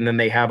with. And then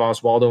they have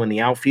Oswaldo in the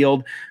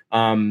outfield.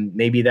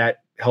 Maybe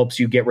that helps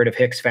you get rid of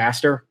Hicks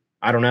faster.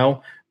 I don't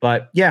know.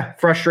 But yeah,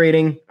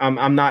 frustrating.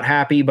 I'm not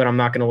happy, but I'm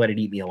not going to let it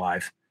eat me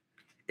alive.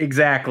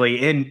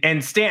 Exactly.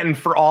 And Stanton,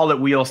 for all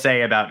that we'll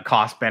say about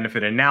cost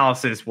benefit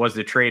analysis, was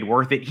the trade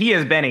worth it? He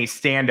has been a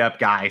stand-up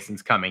guy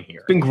since coming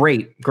here. It's been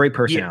great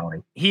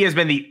personality. He has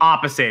been the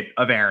opposite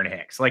of Aaron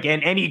Hicks.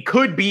 And he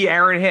could be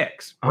Aaron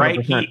Hicks, right?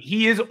 100%.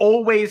 He is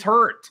always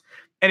hurt.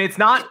 And it's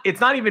not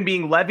even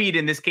being levied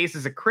in this case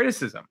as a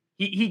criticism.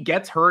 He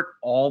gets hurt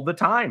all the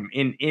time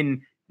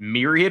in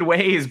myriad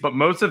ways, but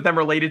most of them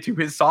related to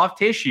his soft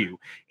tissue.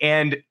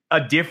 And a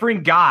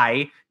different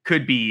guy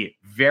could be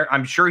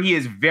I'm sure he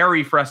is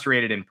very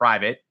frustrated in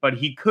private, but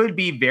he could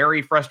be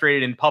very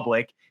frustrated in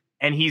public.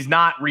 And he's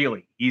not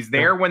really. He's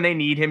there when they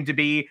need him to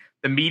be.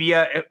 The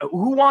media,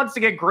 who wants to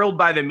get grilled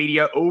by the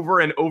media over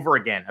and over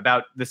again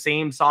about the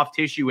same soft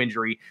tissue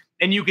injury?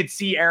 And you could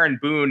see Aaron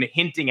Boone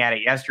hinting at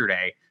it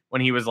yesterday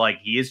when he was like,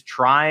 he is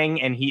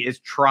trying and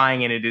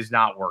it is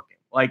not working.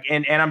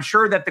 And I'm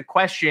sure that the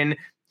question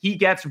he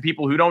gets from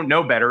people who don't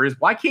know better is,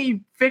 why can't you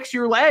fix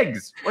your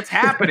legs? What's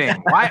happening?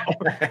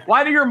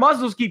 Why do your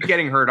muscles keep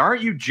getting hurt?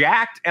 Aren't you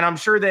jacked? And I'm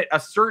sure that a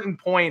certain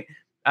point,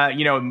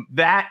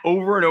 that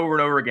over and over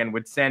and over again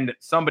would send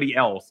somebody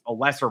else, a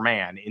lesser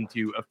man,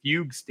 into a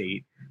fugue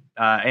state.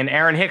 And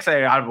Aaron Hicks,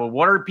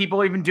 what are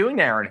people even doing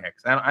to Aaron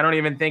Hicks? I don't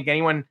even think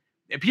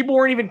people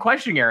weren't even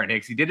questioning Aaron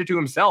Hicks. He did it to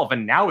himself,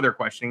 and now they're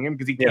questioning him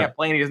because he can't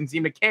play and he doesn't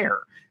seem to care.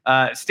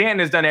 Stanton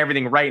has done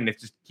everything right, and it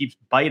just keeps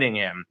biting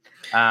him.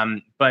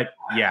 But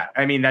yeah,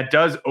 that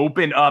does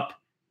open up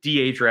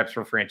DH reps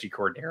for Franchy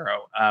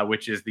Cordero,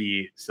 which is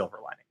the silver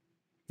lining.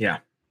 Yeah.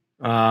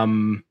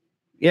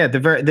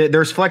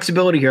 There's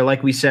flexibility here.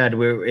 Like we said,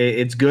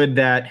 it's good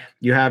that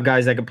you have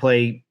guys that can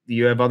play.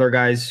 You have other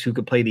guys who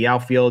could play the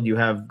outfield. You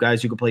have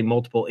guys who could play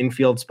multiple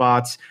infield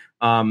spots.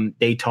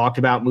 They talked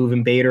about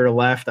moving Bader to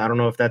left. I don't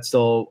know if that's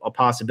still a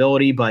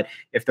possibility, but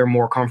if they're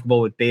more comfortable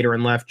with Bader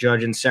in left,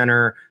 Judge in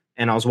center,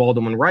 and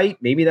Oswaldo in right,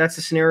 maybe that's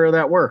the scenario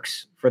that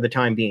works for the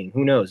time being.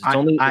 Who knows? It's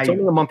only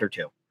a month or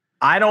two.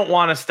 I don't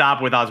want to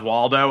stop with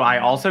Oswaldo. I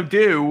also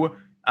do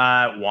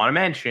want to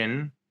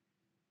mention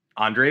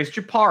Andres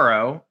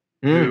Chaparro,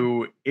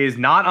 who is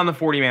not on the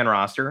 40-man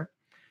roster,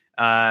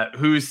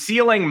 whose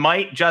ceiling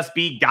might just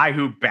be guy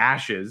who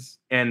bashes,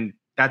 and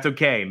that's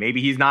okay.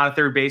 Maybe he's not a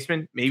third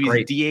baseman. Maybe he's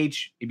a DH.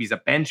 Maybe he's a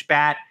bench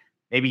bat.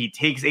 Maybe he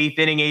takes eighth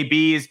inning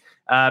ABs.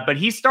 But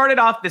he started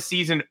off the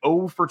season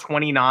 0 for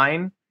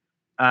 29.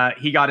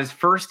 He got his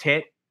first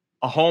hit,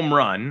 a home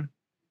run.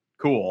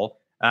 Cool.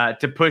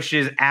 To push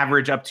his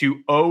average up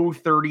to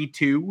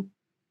 0.32.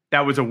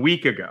 That was a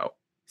week ago.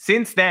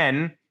 Since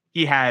then,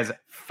 he has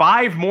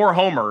 5 more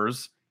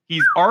homers.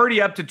 He's already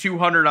up to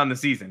 200 on the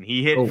season.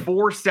 He hit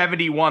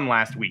 471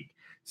 last week.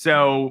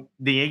 So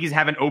the Yankees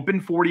have an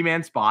open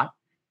 40-man spot.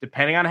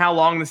 Depending on how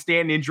long the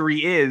Stanton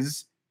injury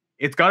is,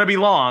 it's going to be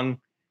long.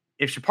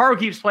 If Chaparro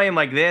keeps playing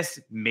like this,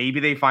 maybe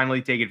they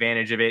finally take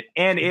advantage of it.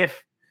 And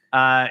if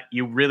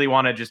you really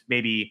want to just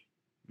maybe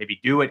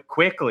do it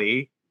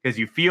quickly because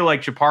you feel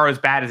like Chaparro's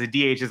bat as a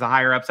DH is a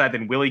higher upside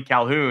than Willie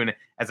Calhoun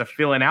as a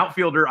fill-in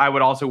outfielder, I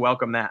would also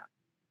welcome that.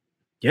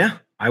 Yeah,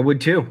 I would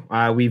too.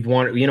 We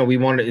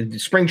wanted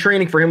spring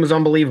training for him was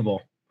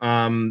unbelievable.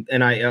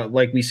 And I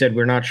like we said,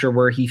 we're not sure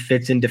where he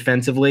fits in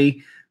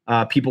defensively.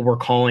 People were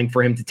calling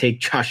for him to take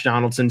Josh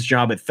Donaldson's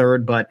job at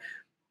third, but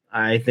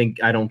I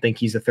don't think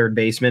he's a third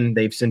baseman.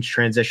 They've since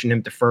transitioned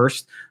him to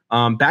first.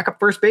 Backup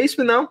first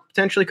baseman, though,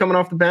 potentially coming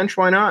off the bench.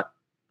 Why not?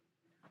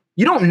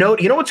 You don't know.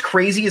 You know what's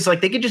crazy is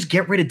like they could just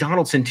get rid of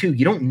Donaldson too.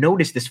 You don't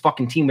notice this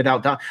fucking team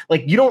without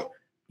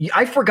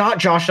I forgot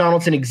Josh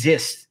Donaldson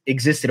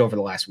existed over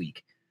the last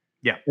week.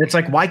 Yeah, and it's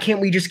like, why can't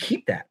we just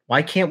keep that?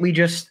 Why can't we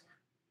just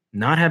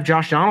not have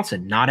Josh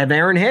Donaldson, not have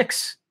Aaron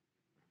Hicks?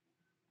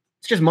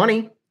 It's just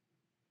money.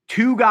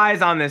 2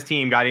 guys on this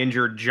team got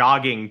injured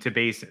jogging to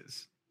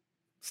bases.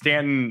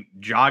 Stanton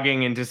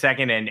jogging into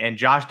second and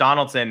Josh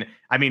Donaldson.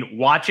 I mean,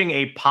 watching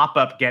a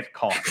pop-up get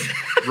caught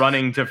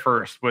running to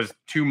first was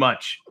too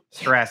much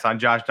stress on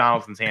Josh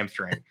Donaldson's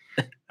hamstring.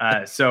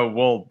 I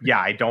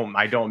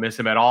don't miss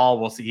him at all.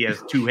 We'll see. He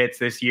has 2 hits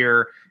this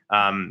year.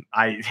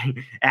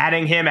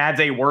 Adding him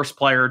adds a worse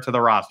player to the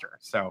roster.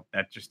 So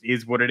that just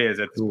is what it is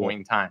at this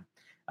point in time.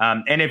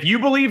 And if you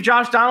believe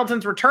Josh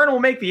Donaldson's return will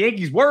make the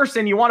Yankees worse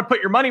and you want to put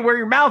your money where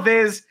your mouth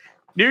is,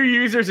 new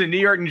users in New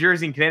York, New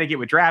Jersey, and Connecticut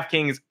with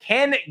DraftKings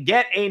can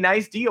get a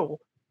nice deal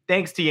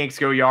thanks to Yanks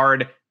Go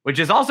Yard, which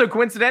is also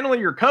coincidentally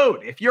your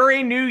code. If you're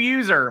a new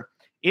user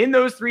in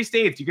those 3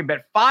 states, you can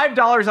bet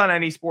 $5 on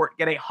any sport,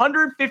 get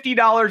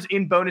 $150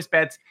 in bonus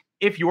bets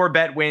if your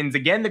bet wins.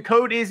 Again, the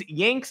code is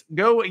Yanks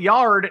Go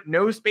Yard,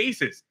 no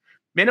spaces.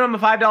 Minimum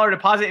of $5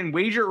 deposit and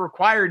wager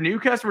required. New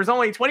customers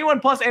only, 21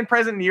 plus and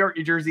present in New York,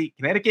 New Jersey,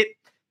 Connecticut.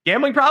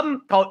 Gambling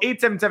problem? Call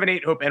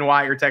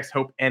 877-8-HOPE-NY or text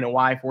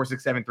HOPE-NY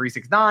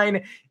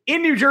 467-369.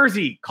 In New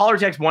Jersey, call or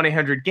text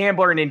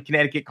 1-800-GAMBLER. And in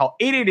Connecticut, call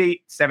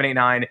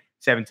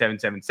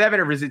 888-789-7777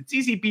 or visit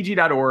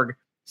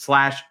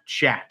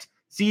ccpg.org/chat.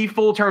 See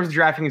full terms at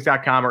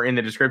DraftKings.com or in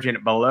the description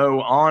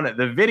below on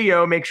the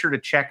video. Make sure to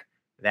check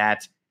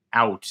that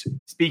out.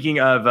 Speaking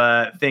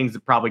of things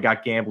that probably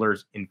got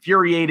gamblers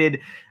infuriated,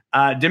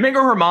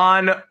 Domingo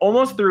Germán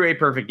almost threw a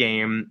perfect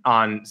game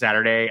on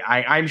Saturday.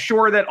 I'm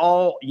sure that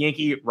all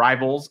Yankee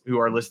rivals who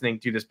are listening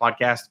to this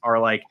podcast are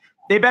like,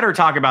 they better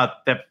talk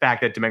about the fact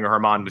that Domingo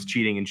Germán was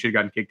cheating and should have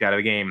gotten kicked out of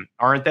the game,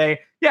 aren't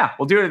they? Yeah,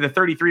 we'll do it at the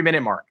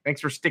 33-minute mark.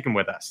 Thanks for sticking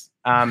with us.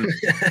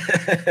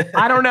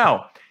 I don't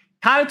know.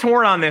 Kind of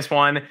torn on this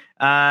one.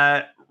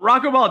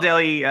 Rocco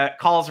Baldelli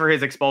calls for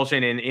his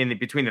expulsion in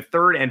between the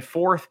 3rd and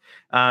 4th.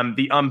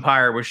 The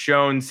umpire was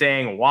shown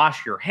saying,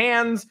 "Wash your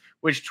hands,"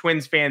 which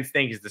Twins fans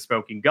think is the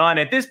smoking gun.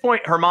 At this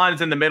point, Germán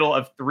is in the middle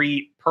of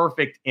 3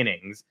 perfect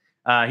innings.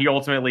 He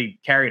ultimately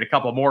carried a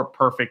couple more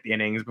perfect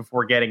innings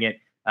before getting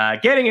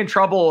in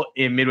trouble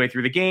in midway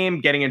through the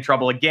game, getting in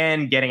trouble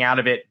again, getting out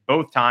of it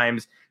both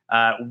times.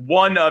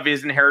 One of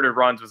his inherited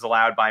runs was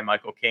allowed by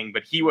Michael King,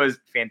 but he was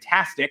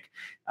fantastic.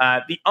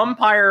 The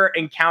umpire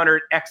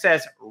encountered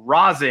excess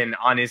rosin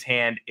on his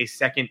hand a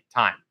second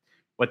time.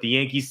 What the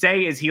Yankees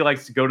say is he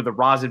likes to go to the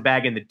rosin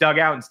bag in the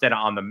dugout instead of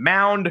on the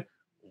mound.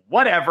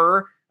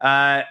 Whatever.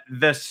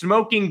 The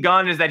smoking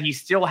gun is that he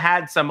still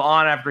had some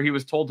on after he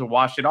was told to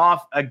wash it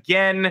off.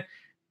 Again,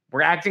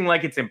 we're acting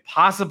like it's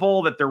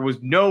impossible, that there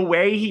was no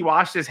way he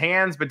washed his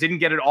hands but didn't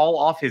get it all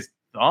off his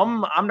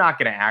thumb. I'm not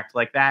going to act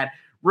like that.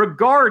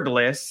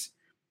 Regardless,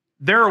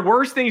 there are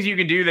worse things you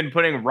can do than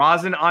putting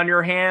rosin on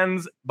your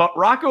hands, but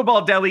Rocco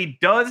Baldelli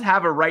does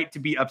have a right to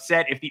be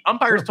upset if the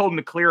umpires told him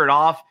to clear it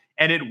off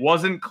and it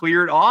wasn't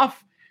cleared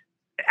off.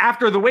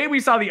 After the way we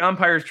saw the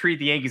umpires treat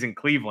the Yankees in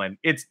Cleveland,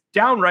 it's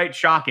downright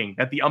shocking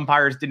that the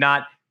umpires did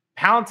not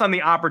pounce on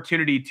the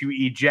opportunity to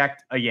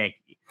eject a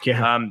Yankee.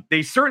 Yeah.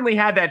 They certainly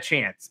had that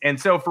chance. And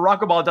so for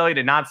Rocco Baldelli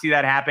to not see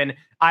that happen,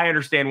 I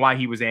understand why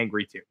he was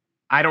angry too.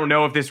 I don't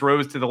know if this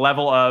rose to the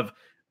level of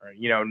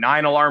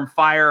 9-alarm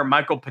fire,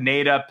 Michael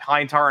Pineda,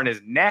 pine tar on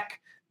his neck.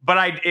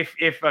 But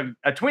if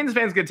a Twins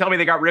fan's going to tell me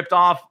they got ripped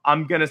off,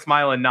 I'm going to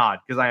smile and nod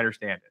because I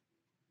understand it.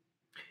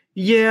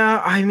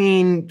 Yeah, I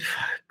mean,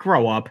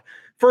 grow up.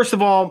 First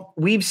of all,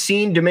 we've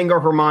seen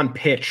Domingo Germán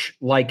pitch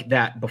like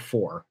that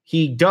before.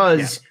 He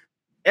does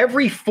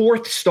every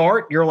 4th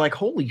start. You're like,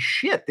 holy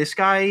shit, this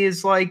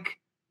guy's like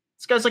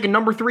a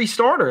number 3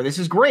 starter. This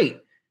is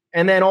great.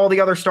 And then all the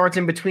other starts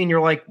in between,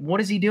 you're like,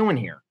 what is he doing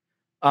here?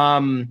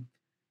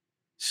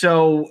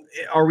 So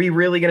are we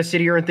really going to sit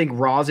here and think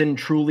rosin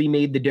truly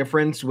made the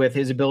difference with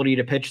his ability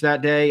to pitch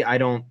that day? I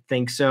don't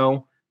think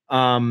so.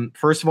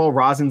 First of all,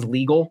 rosin's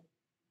legal.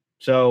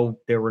 So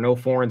there were no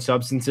foreign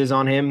substances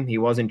on him. He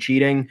wasn't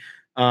cheating.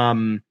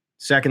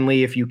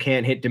 Secondly, if you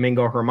can't hit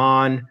Domingo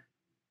Germán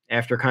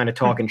after kind of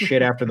talking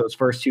shit after those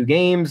first 2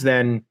 games,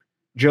 then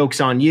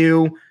joke's on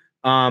you.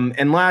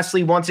 And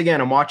lastly, once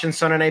again, I'm watching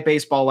Sunday Night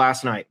Baseball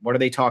last night. What are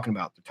they talking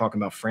about? They're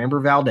talking about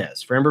Framber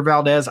Valdez. Framber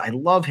Valdez, I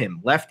love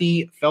him.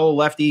 Fellow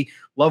lefty,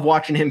 love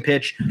watching him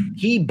pitch.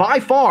 He by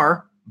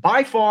far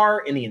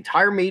in the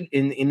entire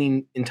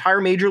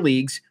major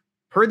leagues,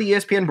 per the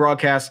ESPN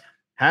broadcast,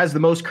 has the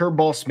most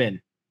curveball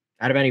spin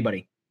out of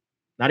anybody.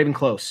 Not even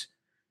close.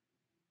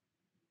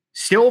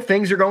 Still,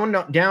 things are going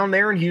down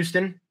there in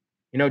Houston.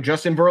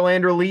 Justin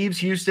Verlander leaves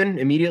Houston,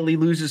 immediately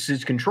loses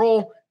his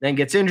control, then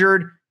gets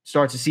injured,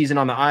 starts the season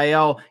on the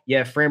IL.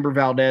 Yeah, Framber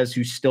Valdez,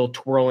 who's still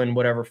twirling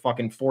whatever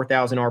fucking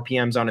 4,000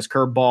 RPMs on his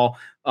curveball.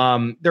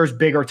 There's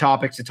bigger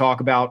topics to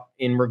talk about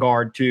in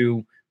regard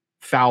to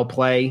foul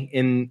play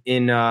in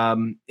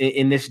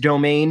this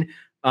domain.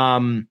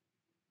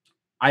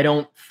 I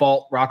don't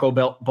fault Rocco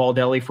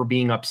Baldelli for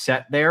being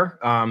upset there.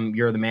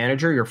 You're the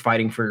manager. You're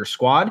fighting for your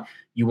squad.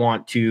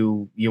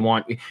 Whatever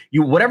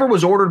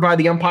was ordered by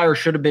the umpire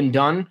should have been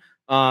done.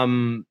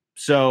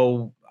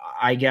 So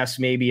I guess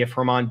maybe if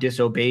Germán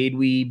disobeyed,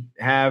 we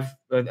have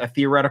a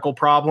theoretical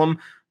problem.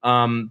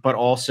 But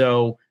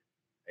also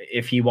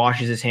if he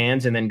washes his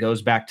hands and then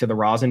goes back to the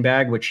rosin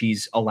bag, which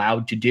he's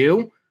allowed to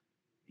do,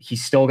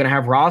 he's still going to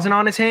have rosin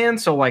on his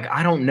hands. So like,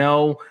 I don't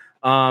know.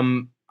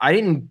 I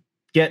didn't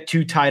get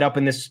too tied up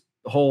in this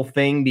whole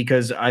thing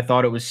because I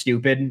thought it was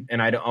stupid.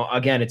 And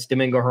again, it's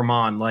Domingo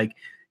Germán. Like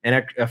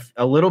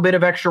a little bit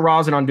of extra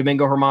rosin on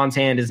Domingo Germán's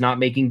hand is not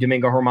making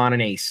Domingo Germán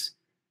an ace.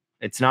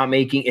 It's not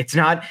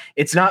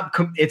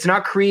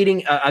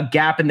creating a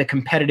gap in the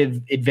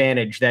competitive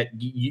advantage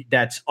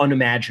that's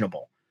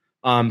unimaginable.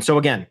 So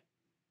again,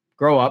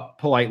 grow up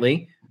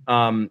politely.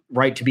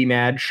 Right to be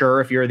mad,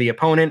 sure, if you're the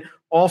opponent.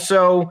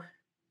 Also,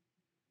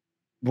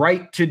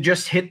 right to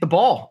just hit the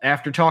ball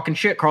after talking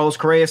shit. Carlos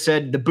Correa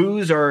said the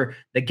boos are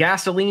the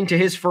gasoline to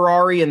his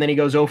Ferrari, and then he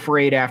goes 0 for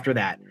 8 after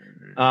that.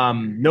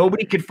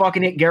 Nobody could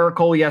fucking hit Garrett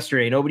Cole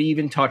yesterday. Nobody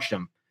even touched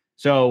him.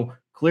 So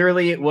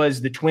clearly it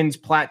was the Twins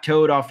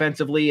plateaued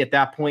offensively at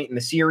that point in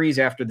the series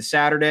after the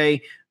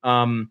Saturday.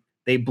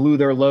 They blew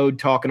their load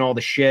talking all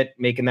the shit,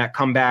 making that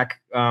comeback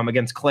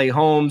against Clay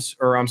Holmes,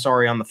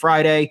 on the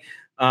Friday.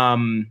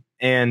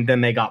 And then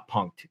they got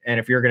punked. And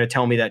if you're going to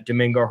tell me that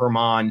Domingo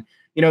Germán,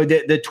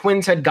 the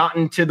Twins had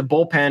gotten to the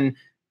bullpen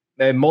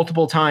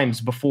multiple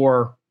times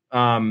before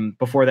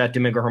that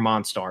Domingo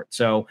Germán start.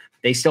 So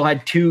they still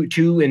had two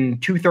and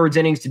 2/3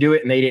 innings to do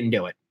it, and they didn't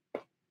do it.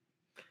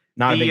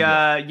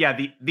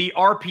 The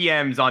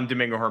RPMs on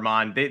Domingo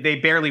Germán, they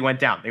barely went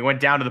down. They went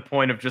down to the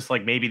point of just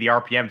like maybe the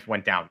RPMs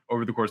went down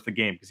over the course of the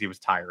game because he was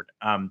tired.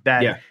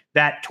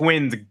 That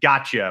Twins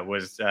gotcha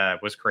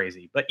was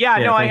crazy. But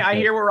I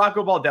hear what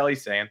Rocco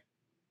Baldelli's saying.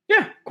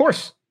 Yeah, of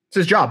course. It's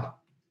his job.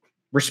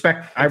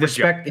 I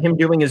respect him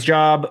doing his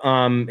job.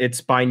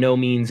 It's by no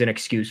means an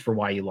excuse for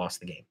why you lost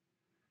the game.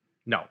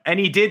 No. And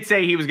he did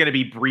say he was going to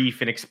be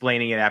brief in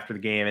explaining it after the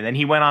game. And then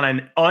he went on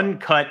an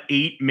uncut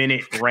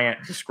 8-minute rant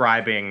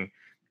describing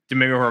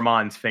Domingo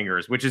Germán's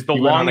fingers, which is the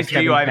longest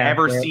video I've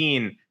ever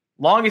seen.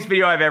 Longest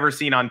video I've ever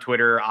seen on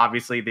Twitter.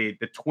 Obviously, the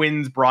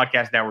Twins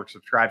broadcast network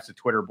subscribes to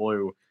Twitter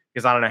Blue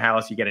because I don't know how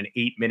else you get an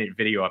 8-minute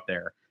video up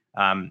there.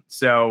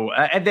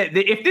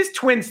 If this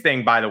Twins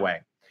thing, by the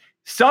way,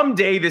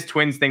 someday this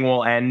Twins thing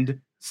will end.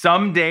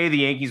 Someday the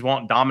Yankees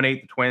won't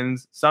dominate the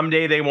Twins.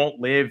 Someday they won't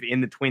live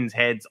in the Twins'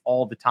 heads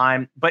all the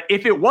time. But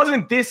if it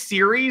wasn't this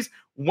series,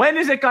 when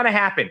is it going to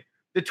happen?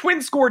 The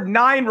Twins scored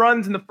 9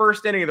 runs in the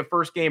first inning of the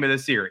first game of the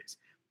series.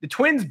 The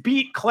Twins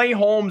beat Clay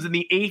Holmes in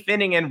the 8th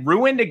inning and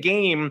ruined a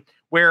game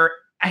where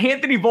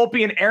Anthony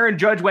Volpe and Aaron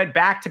Judge went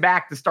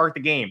back-to-back to start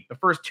the game. The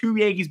first 2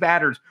 Yankees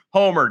batters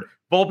homered.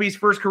 Volpe's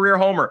first career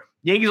homer.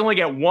 Yankees only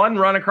get 1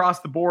 run across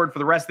the board for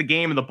the rest of the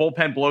game, and the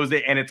bullpen blows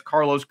it, and it's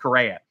Carlos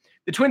Correa.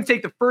 The Twins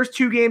take the first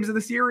 2 games of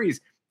the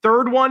series.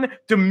 3rd one,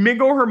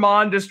 Domingo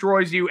Germán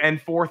destroys you, and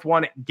 4th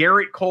one,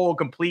 Garrett Cole,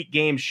 complete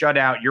game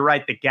shutout. You're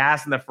right, the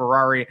gas in the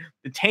Ferrari.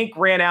 The tank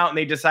ran out, and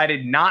they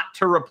decided not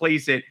to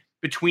replace it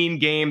between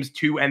games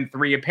 2 and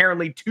 3.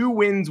 Apparently, 2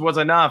 wins was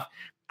enough.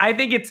 I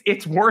think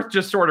it's worth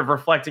just sort of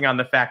reflecting on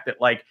the fact that,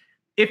 like,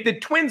 if the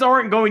Twins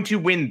aren't going to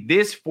win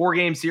this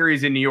 4-game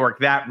series in New York,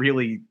 that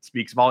really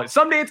speaks volumes.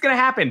 Someday it's going to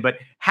happen, but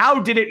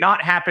how did it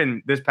not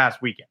happen this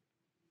past weekend?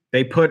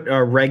 They put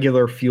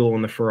regular fuel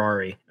in the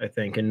Ferrari, I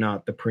think, and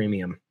not the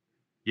premium.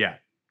 Yeah.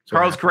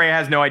 Carlos Correa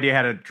has no idea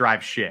how to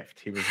drive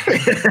shift. He was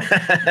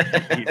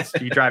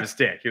he drives a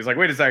stick. He was like,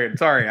 wait a second.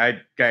 Sorry,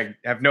 I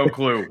have no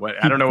clue.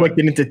 I don't know. He clicked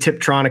it into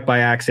Tiptronic by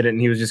accident,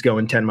 and he was just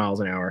going 10 miles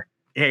an hour.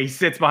 Yeah, he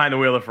sits behind the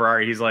wheel of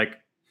Ferrari. He's like,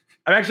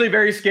 I'm actually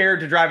very scared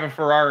to drive a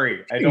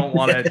Ferrari. I don't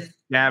want to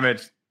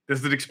damage. This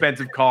is an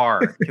expensive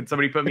car. Can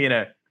somebody put me in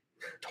a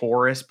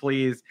Taurus,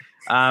 please?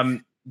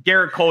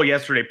 Garrett Cole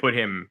yesterday put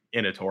him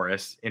in a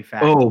Taurus, in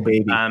fact. Oh,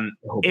 baby.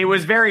 It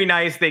was very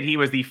nice that he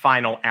was the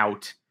final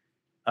out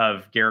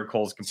of Garrett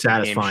Cole's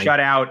complete game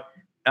shutout.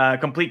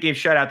 Complete game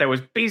shutout that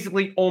was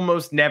basically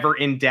almost never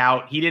in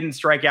doubt. He didn't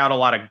strike out a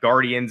lot of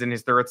Guardians in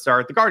his 3rd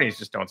start. The Guardians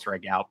just don't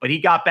strike out, but he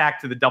got back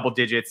to the double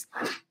digits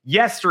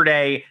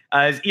yesterday.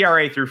 His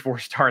ERA through 4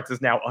 starts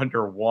is now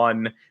under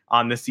 1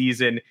 on the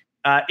season.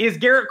 Is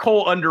Garrett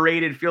Cole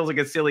underrated? Feels like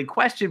a silly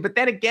question, but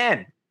then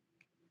again,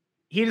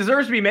 he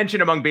deserves to be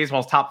mentioned among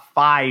baseball's top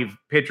 5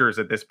 pitchers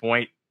at this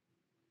point.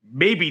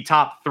 Maybe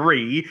top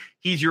 3.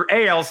 He's your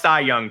AL Cy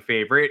Young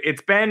favorite.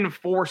 It's been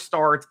 4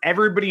 starts.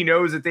 Everybody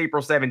knows it's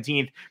April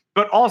 17th,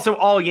 but also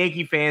all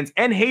Yankee fans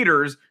and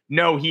haters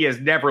know he has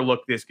never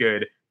looked this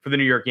good for the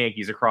New York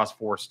Yankees across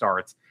 4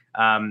 starts.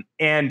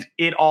 And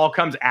it all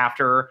comes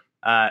after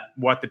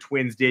what the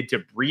Twins did to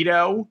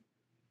Brito,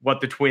 what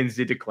the Twins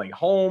did to Clay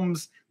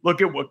Holmes. Look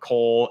at what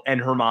Cole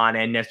and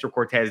Germán and Nestor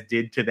Cortes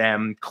did to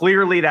them.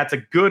 Clearly, that's a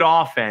good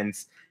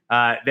offense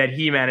that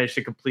he managed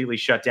to completely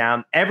shut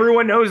down.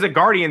 Everyone knows the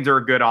Guardians are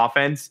a good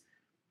offense.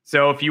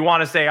 So if you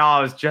want to say,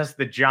 oh, it's just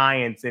the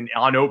Giants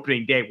on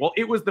opening day, well,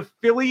 it was the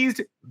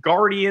Phillies,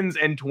 Guardians,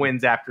 and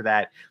Twins after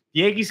that. The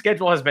Yankee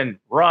schedule has been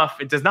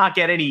rough. It does not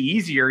get any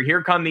easier.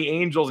 Here come the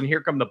Angels and here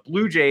come the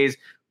Blue Jays.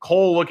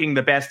 Cole looking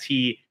the best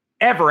he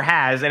ever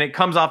has, and it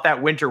comes off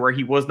that winter where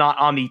he was not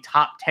on the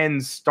top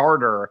 10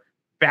 starter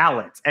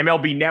ballots.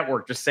 MLB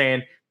Network just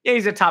saying, yeah,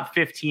 he's a top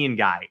 15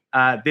 guy.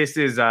 This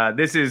is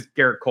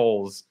Garrett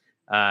Cole's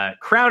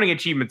crowning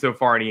achievement so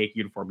far in a Yankee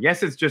uniform.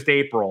 Yes, it's just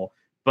April,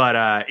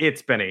 but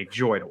it's been a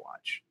joy to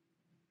watch.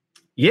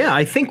 Yeah,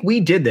 I think we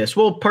did this.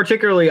 Well,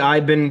 particularly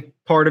I've been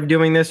part of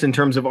doing this in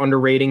terms of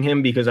underrating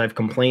him because I've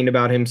complained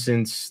about him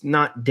since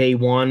not day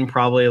one,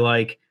 probably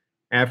like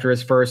after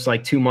his first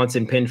 2 months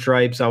in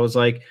pinstripes. I was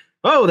like,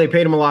 oh, they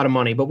paid him a lot of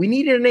money, but we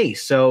needed an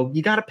ace. So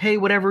you got to pay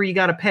whatever you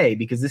got to pay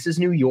because this is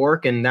New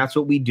York and that's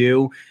what we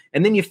do.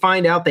 And then you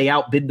find out they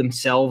outbid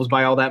themselves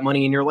by all that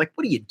money. And you're like,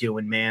 what are you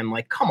doing, man?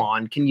 Like, come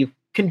on, can you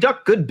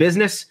conduct good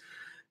business?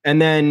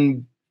 And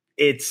then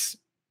it's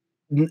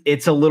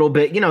a little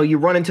bit, you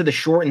run into the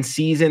shortened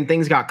season.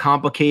 Things got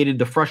complicated.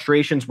 The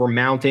frustrations were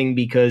mounting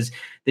because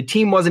the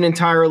team wasn't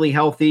entirely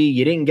healthy.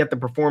 You didn't get the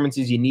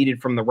performances you needed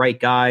from the right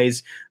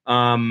guys.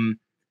 And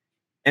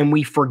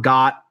we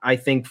forgot, I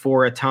think,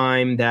 for a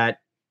time that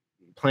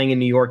playing in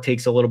New York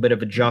takes a little bit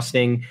of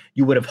adjusting.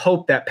 You would have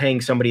hoped that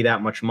paying somebody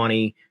that much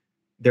money,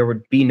 there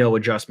would be no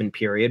adjustment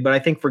period. But I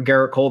think for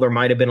Garrett Cole, there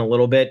might have been a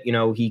little bit.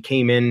 He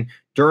came in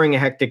during a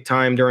hectic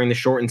time during the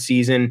shortened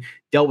season,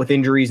 dealt with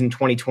injuries in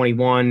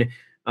 2021,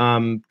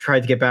 tried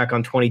to get back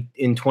in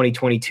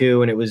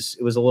 2022, and it was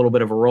a little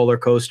bit of a roller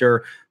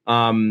coaster.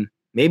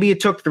 Maybe it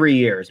took 3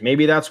 years.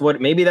 Maybe that's what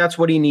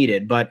he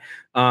needed. But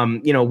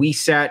we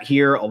sat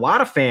here, a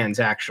lot of fans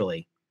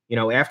actually,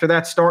 after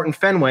that start in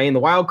Fenway in the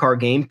wild card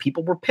game,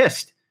 people were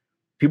pissed.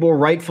 People were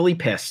rightfully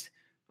pissed.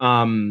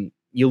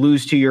 You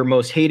lose to your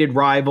most hated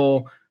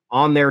rival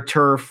on their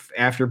turf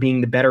after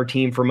being the better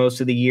team for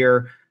most of the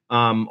year.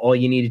 All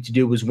you needed to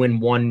do was win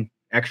one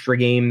extra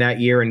game that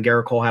year, and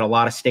Garrett Cole had a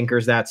lot of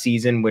stinkers that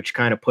season, which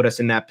kind of put us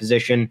in that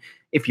position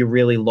if you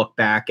really look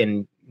back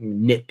and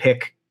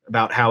nitpick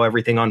about how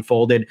everything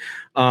unfolded.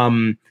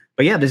 But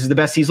yeah, this is the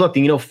best he's looked.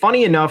 And,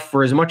 funny enough,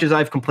 for as much as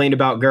I've complained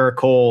about Garrett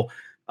Cole,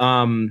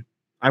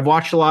 I've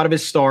watched a lot of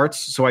his starts,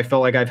 so I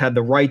felt like I've had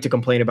the right to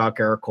complain about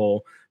Garrett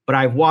Cole, but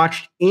I've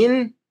watched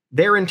in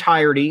their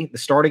entirety the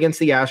start against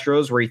the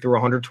Astros where he threw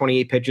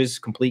 128 pitches,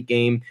 complete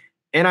game,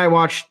 and I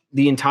watched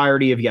the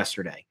entirety of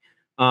yesterday.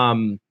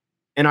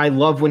 And I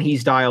love when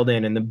he's dialed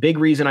in. And the big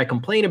reason I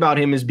complain about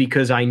him is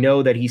because I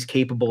know that he's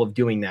capable of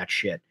doing that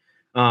shit.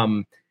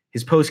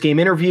 His post-game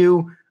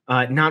interview,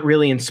 not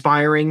really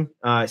inspiring,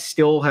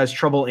 still has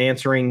trouble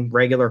answering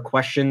regular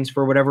questions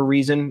for whatever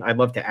reason. I'd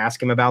love to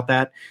ask him about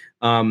that.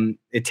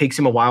 It takes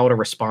him a while to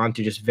respond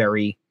to just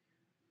very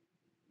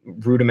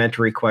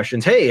rudimentary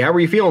questions. Hey, how are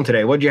you feeling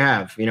today? What'd you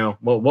have?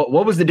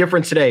 What was the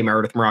difference today?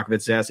 Meredith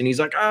Marakovitz asked. And he's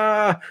like,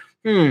 yeah.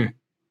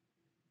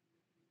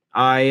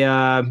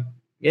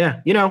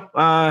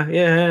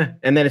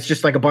 And then it's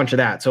just like a bunch of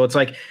that. So it's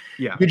like,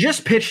 yeah, you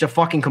just pitched a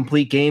fucking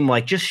complete game.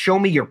 Like, just show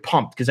me you're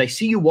pumped because I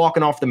see you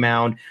walking off the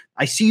mound.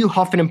 I see you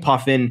huffing and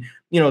puffing.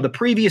 The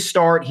previous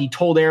start, he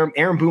told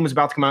Aaron Boone was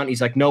about to come out and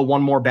he's like, no,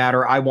 one more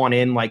batter. I want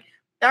in. Like,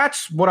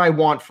 that's what I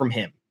want from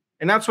him.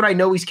 And that's what I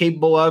know he's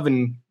capable of.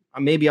 And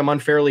maybe I'm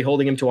unfairly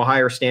holding him to a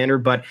higher standard,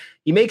 but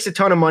he makes a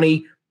ton of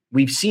money.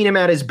 We've seen him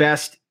at his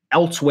best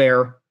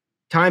elsewhere.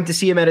 Time to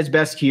see him at his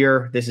best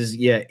here. This is,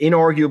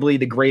 inarguably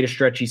the greatest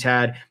stretch he's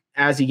had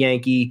as a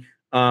Yankee.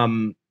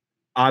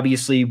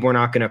 Obviously, we're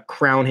not going to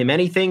crown him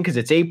anything because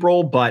it's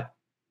April, but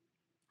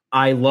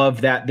I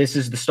love that this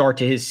is the start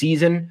to his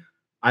season.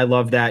 I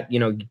love that,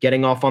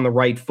 getting off on the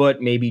right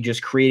foot, maybe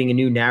just creating a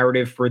new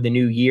narrative for the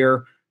new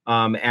year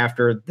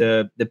after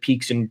the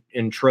peaks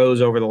and troughs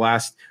over the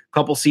last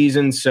couple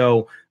seasons.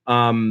 So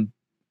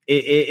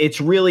it's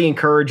really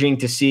encouraging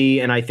to see,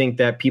 and I think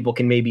that people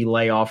can maybe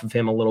lay off of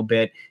him a little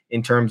bit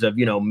in terms of,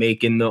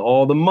 making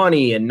all the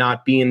money and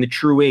not being the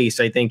true ace.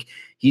 I think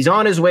he's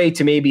on his way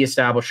to maybe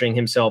establishing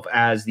himself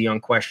as the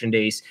unquestioned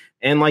ace.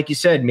 And like you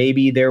said,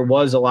 maybe there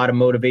was a lot of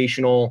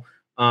motivational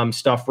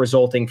stuff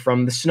resulting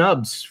from the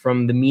snubs,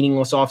 from the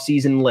meaningless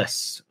offseason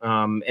lists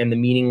and the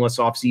meaningless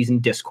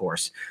offseason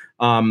discourse.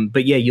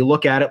 But yeah, you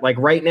look at it like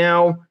right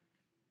now,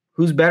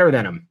 who's better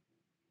than him?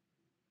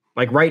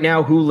 Like right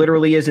now, who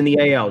literally is in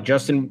the AL?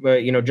 Justin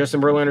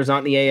Verlander's not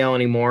in the AL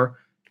anymore.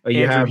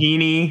 Andrew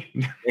Heaney.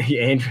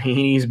 Andrew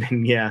Heaney's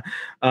been,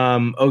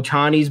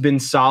 Ohtani's been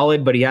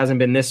solid, but he hasn't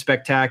been this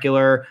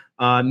spectacular.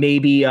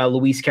 Maybe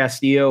Luis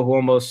Castillo, who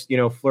almost,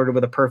 flirted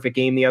with a perfect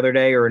game the other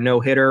day or a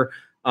no-hitter.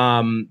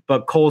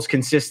 But Cole's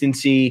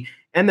consistency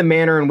and the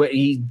manner in which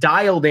he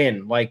dialed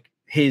in, like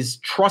his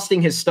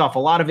trusting his stuff. A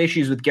lot of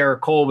issues with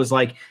Garrett Cole was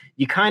like,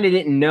 you kind of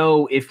didn't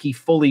know if he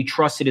fully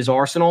trusted his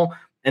arsenal.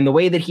 And the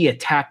way that he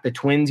attacked the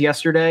Twins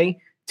yesterday,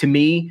 to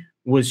me,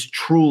 was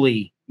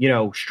truly,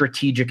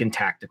 strategic and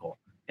tactical.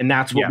 And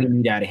that's what we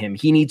need out of him.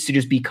 He needs to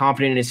just be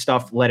confident in his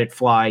stuff, let it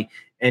fly,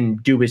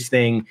 and do his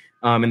thing.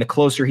 And the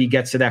closer he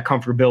gets to that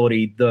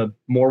comfortability, the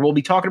more we'll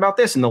be talking about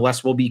this and the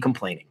less we'll be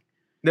complaining.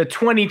 The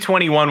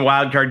 2021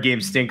 wildcard game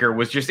stinker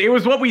was it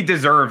was what we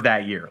deserved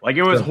that year. Like,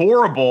 it was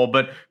horrible,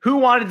 but who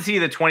wanted to see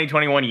the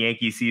 2021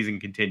 Yankee season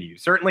continue?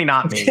 Certainly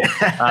not me.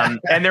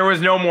 And there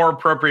was no more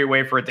appropriate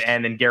way for it to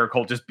end than Garrett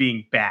Cole just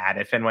being bad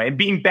at Fenway and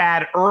being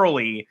bad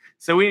early.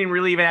 So we didn't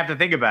really even have to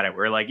think about it.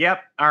 We're like,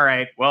 yep, all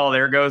right, well,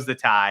 there goes the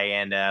tie,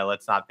 and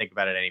let's not think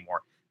about it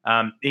anymore.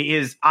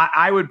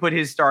 I would put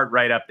his start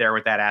right up there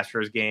with that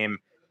Astros game.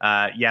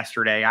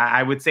 yesterday.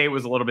 I would say it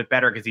was a little bit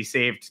better because he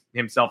saved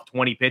himself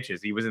 20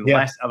 pitches. He was in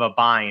less of a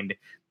bind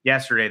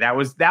yesterday. That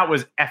was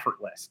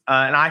effortless.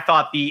 And I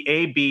thought the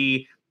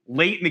AB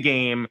late in the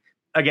game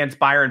against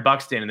Byron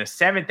Buxton in the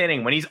 7th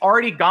inning, when he's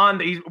already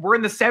gone, we're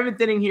in the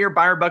 7th inning here.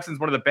 Byron Buxton's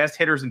one of the best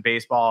hitters in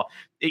baseball.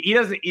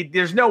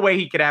 There's no way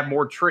he could have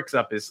more tricks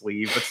up his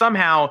sleeve, but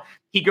somehow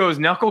he goes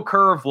knuckle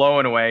curve low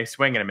and away,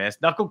 swing and a miss,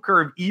 knuckle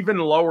curve even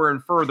lower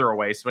and further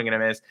away, swing and a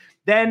miss.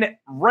 Then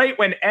right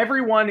when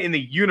everyone in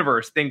the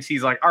universe thinks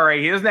he's like, all right,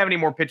 he doesn't have any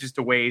more pitches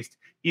to waste,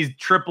 he's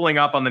tripling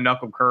up on the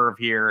knuckle curve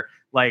here.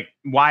 Like,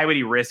 why would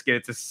he risk it?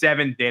 It's a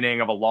 7th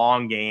inning of a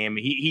long game.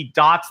 He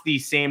dots the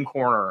same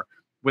corner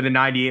with a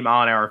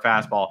 98-mile-an-hour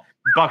fastball.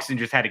 Buxton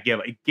just had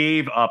to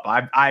gave up.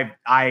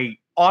 I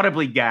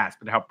audibly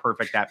gasped at how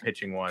perfect that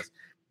pitching was,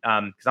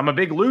 because I'm a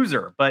big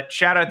loser. But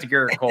shout out to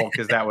Garrett Cole,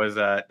 because that was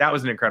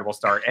an incredible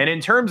start. And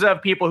in terms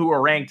of people who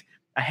are ranked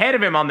ahead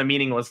of him on the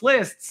meaningless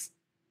lists,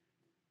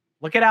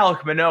 look at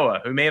Alek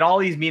Manoah, who made all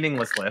these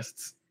meaningless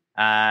lists.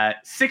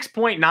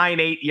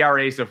 6.98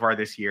 ERA so far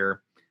this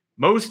year.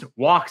 Most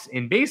walks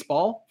in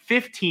baseball,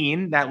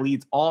 15. That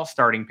leads all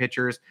starting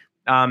pitchers.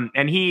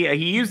 And he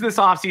used this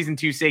offseason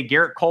to say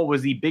Garrett Cole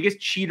was the biggest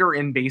cheater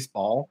in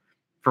baseball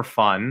for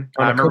fun.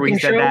 I remember he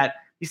said that.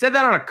 He said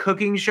that on a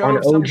cooking show. On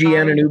OG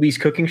Anunoby's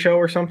cooking show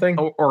or something?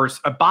 Or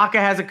Ibaka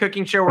has a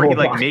cooking show where he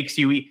makes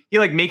you eat. He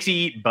makes you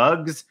eat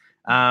bugs.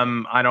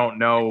 I don't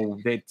know.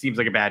 It seems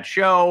like a bad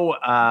show.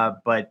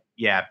 But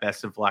yeah,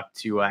 best of luck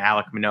to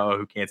Alek Manoah,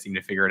 who can't seem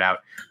to figure it out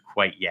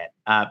quite yet.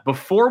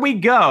 Before we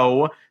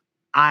go,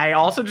 I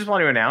also just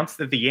want to announce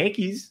that the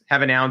Yankees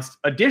have announced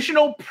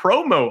additional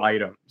promo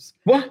items.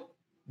 What?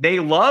 They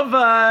love,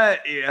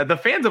 the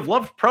fans have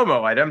loved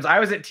promo items. I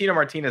was at Tino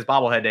Martinez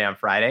bobblehead day on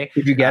Friday.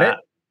 Did you get it?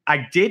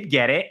 I did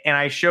get it, and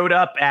I showed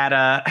up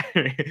at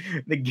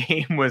the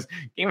game was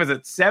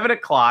at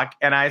 7:00,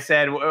 and I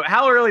said,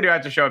 "How early do I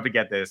have to show up to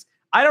get this?"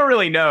 I don't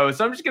really know,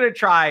 so I'm just gonna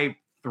try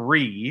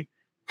 3.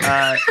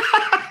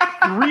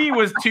 3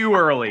 was too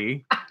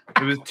early.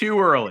 It was too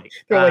early.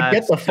 They're like,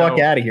 get the fuck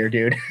out of here,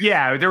 dude.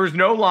 Yeah, there was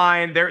no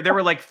line. There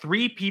were like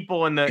 3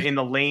 people in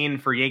the lane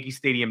for Yankee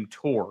Stadium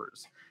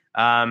tours.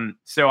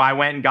 So I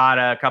went and got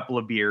a couple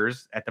of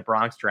beers at the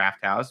Bronx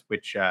Draft House,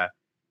 which I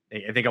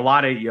think a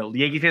lot of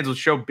Yankee fans will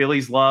show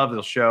Billy's love.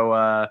 They'll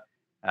show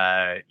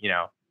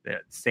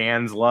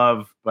Sands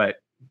love, but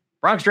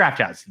Bronx Draft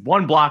House,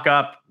 1 block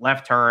up,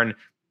 left turn.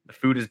 The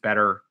food is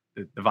better.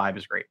 The vibe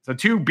is great. So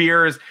 2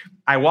 beers.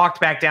 I walked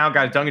back down,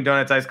 got a Dunkin'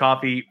 Donuts iced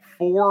coffee,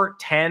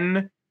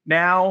 4:10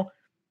 now.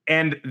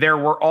 And there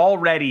were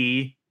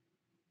already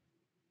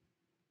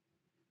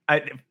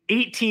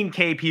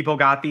 18K people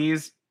got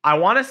these. I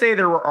want to say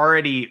there were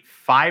already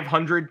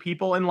 500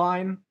 people in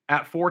line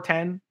at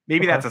 4:10.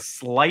 Maybe that's a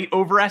slight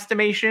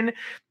overestimation,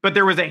 but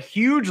there was a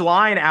huge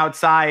line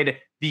outside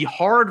the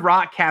Hard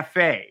Rock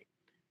Cafe,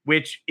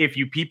 which, if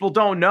you people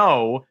don't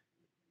know,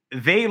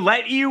 they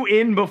let you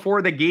in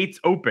before the gates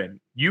open.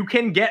 You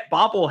can get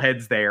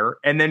bobbleheads there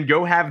and then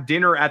go have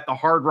dinner at the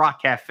Hard Rock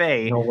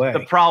Cafe. No way. The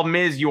problem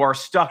is you are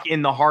stuck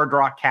in the Hard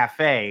Rock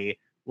Cafe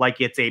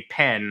like it's a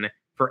pen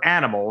for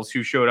animals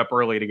who showed up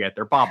early to get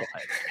their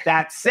bobbleheads.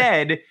 That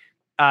said,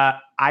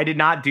 I did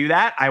not do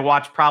that. I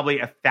watched probably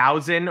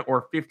 1,000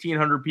 or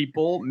 1,500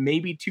 people,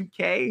 maybe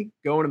 2K,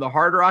 go into the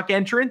Hard Rock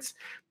entrance.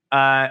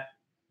 By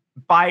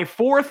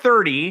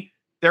 4:30,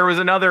 there was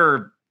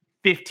another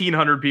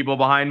 1,500 people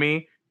behind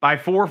me. By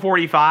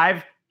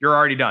 4:45, you're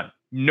already done.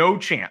 No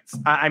chance.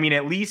 I mean,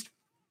 at least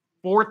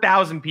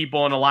 4,000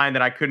 people in a line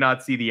that I could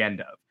not see the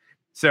end of.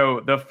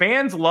 So the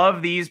fans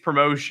love these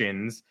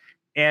promotions,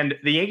 and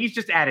the Yankees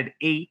just added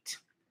 8.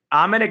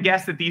 I'm going to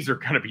guess that these are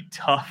going to be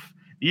tough.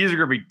 These are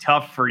going to be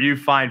tough for you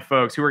fine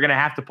folks who are going to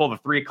have to pull the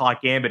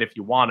 3:00 gambit if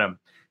you want them.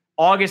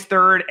 August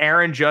 3rd,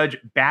 Aaron Judge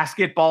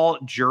basketball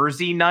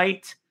jersey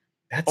night.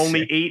 That's only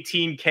sick.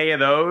 18K of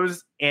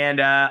those. And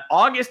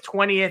August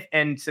 20th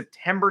and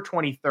September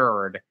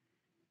 23rd,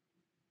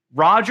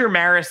 Roger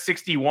Maris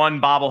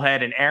 61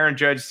 bobblehead and Aaron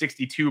Judge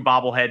 62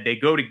 bobblehead. They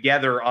go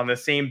together on the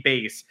same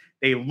base.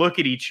 They look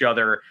at each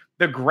other.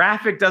 The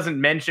graphic doesn't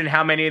mention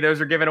how many of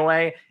those are given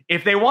away.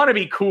 If they want to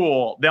be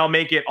cool, they'll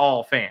make it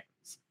all fans.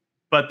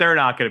 But they're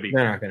not going to be.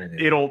 They're not going to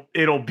do it.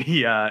 It'll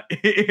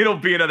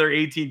be another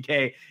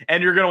 18K,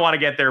 and you're going to want to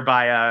get there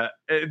by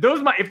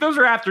if those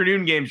are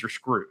afternoon games, you're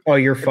screwed. Oh,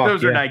 you're fucked.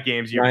 Those are night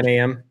games. 9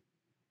 a.m.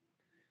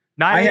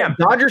 9 a.m.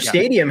 Dodger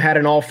Stadium had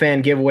an all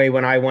fan giveaway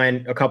when I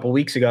went a couple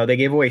weeks ago. They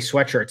gave away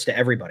sweatshirts to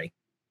everybody.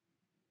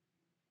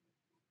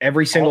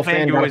 Every single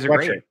fan got a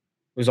sweatshirt. It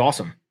was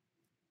awesome.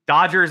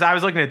 Dodgers. I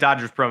was looking at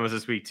Dodgers promos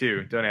this week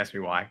too. Don't ask me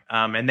why.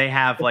 And they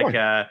have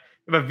a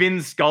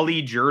Vin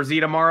Scully jersey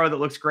tomorrow that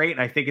looks great,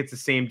 and I think it's the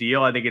same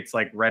deal. I think it's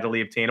like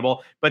readily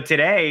obtainable. But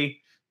today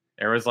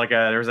there was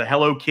a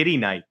Hello Kitty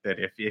night that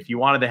if you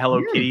wanted the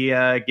Hello Kitty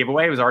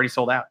giveaway, it was already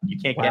sold out. You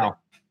can't get it.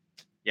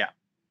 Yeah,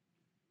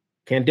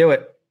 can't do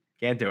it.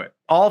 Can't do it.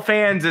 All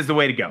fans is the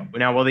way to go.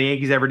 Now, will the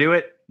Yankees ever do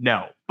it?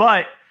 No,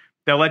 but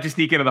they'll let you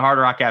sneak into the Hard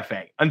Rock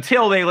Cafe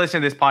until they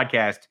listen to this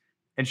podcast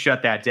and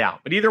shut that down.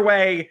 But either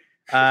way,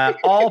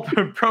 All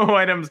promo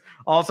items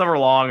all summer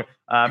long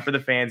for the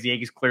fans. The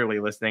Yankees clearly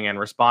listening and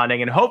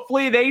responding, and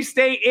hopefully they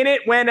stay in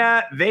it when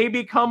they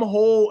become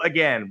whole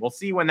again. We'll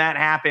see when that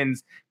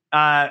happens.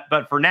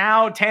 But for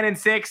now,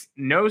 10-6,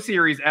 no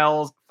series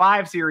L's,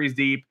 5 series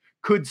deep,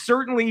 could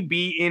certainly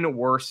be in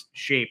worse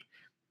shape.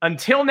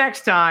 Until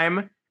next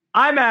time,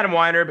 I'm Adam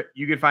Weinrib.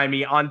 You can find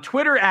me on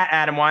Twitter at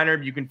Adam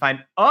Weinrib. You can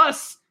find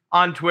us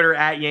on Twitter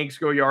at Yanks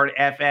Go Yard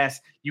FS.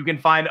 You can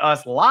find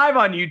us live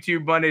on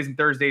YouTube Mondays and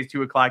Thursdays,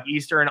 2 o'clock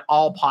Eastern,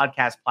 all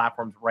podcast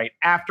platforms right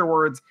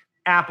afterwards.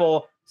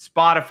 Apple,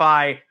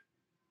 Spotify,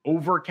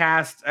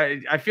 Overcast.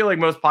 I feel like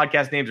most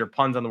podcast names are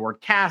puns on the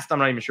word cast. I'm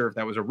not even sure if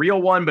that was a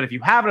real one, but if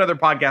you have another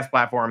podcast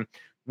platform,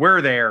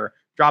 we're there.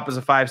 Drop us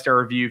a 5-star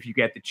review if you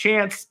get the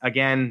chance.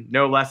 Again,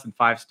 no less than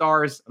 5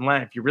 stars.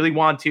 Unless if you really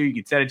want to, you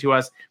can send it to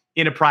us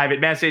in a private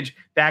message.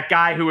 That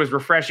guy who was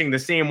refreshing the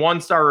same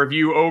 1-star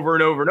review over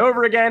and over and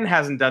over again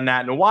hasn't done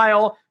that in a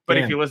while. But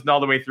if you listened all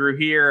the way through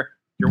here,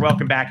 you're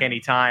welcome back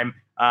anytime.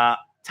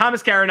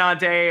 Thomas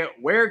Carinante,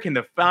 where can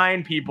the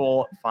fine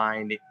people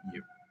find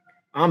you?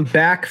 I'm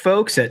back,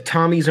 folks, at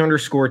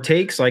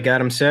Tommy's_takes. Like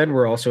Adam said,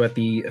 we're also at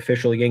the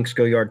official Yanks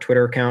Go Yard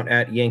Twitter account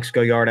at Yanks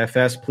Go Yard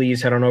FS.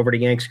 Please head on over to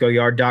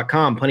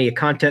yanksgoyard.com. Plenty of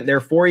content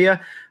there for you.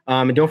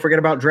 And don't forget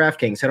about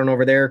DraftKings. Head on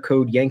over there,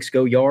 code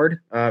YanksGoYard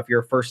if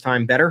you're a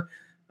first-time bettor.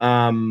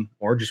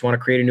 Or just want to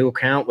create a new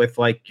account with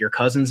like your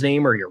cousin's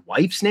name or your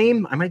wife's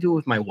name. I might do it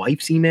with my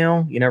wife's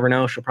email. You never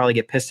know. She'll probably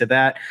get pissed at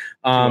that.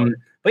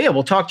 But yeah,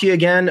 we'll talk to you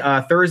again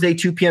Thursday,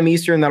 2 p.m.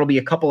 Eastern. That'll be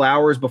a couple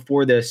hours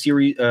before the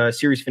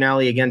series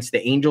finale against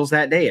the Angels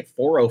that day at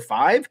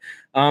 4:05.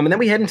 And then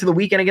we head into the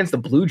weekend against the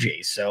Blue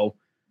Jays. So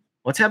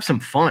let's have some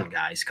fun,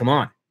 guys. Come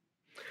on.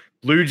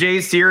 Blue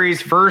Jays series,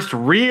 first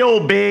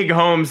real big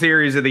home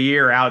series of the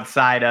year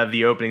outside of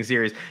the opening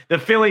series. The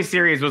Philly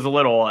series was a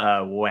little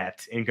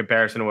wet in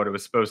comparison to what it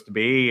was supposed to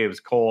be. It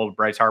was cold.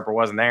 Bryce Harper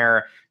wasn't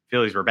there.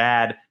 Phillies were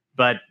bad.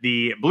 But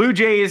the Blue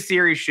Jays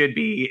series should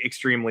be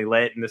extremely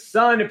lit, and the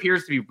sun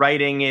appears to be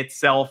righting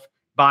itself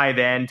by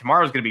then.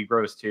 Tomorrow's going to be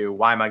gross, too.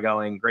 Why am I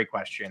going? Great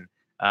question.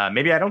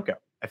 Maybe I don't go.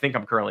 I think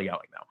I'm currently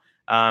going,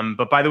 though.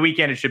 But by the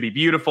weekend, it should be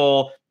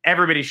beautiful.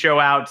 Everybody show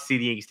out to see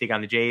the Yankees take on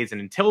the Jays. And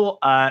until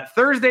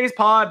Thursday's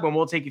pod, when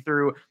we'll take you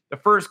through the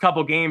first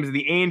couple games of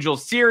the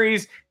Angels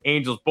series,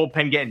 Angels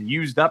bullpen getting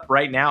used up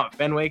right now at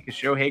Fenway because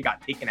Shohei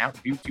got taken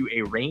out due to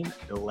a rain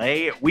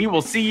delay. We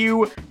will see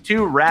you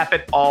to wrap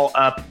it all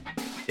up.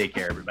 Take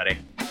care, everybody.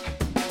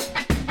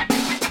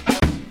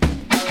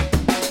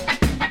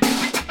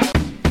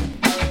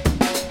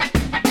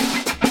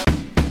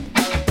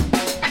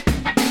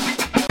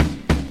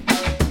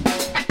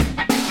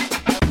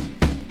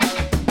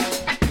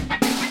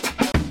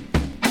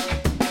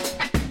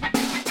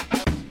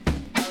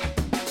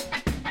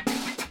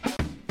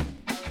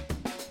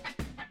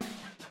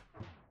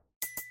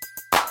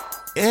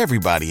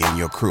 Everybody in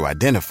your crew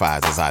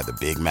identifies as either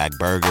Big Mac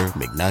Burger,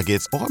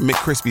 McNuggets, or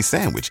McCrispy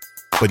Sandwich.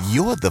 But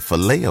you're the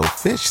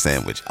Filet-O-Fish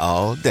Sandwich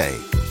all day.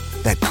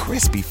 That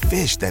crispy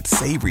fish, that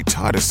savory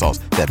tartar sauce,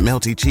 that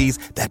melty cheese,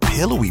 that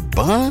pillowy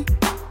bun.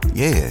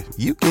 Yeah,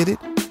 you get it.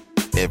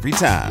 Every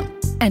time.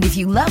 And if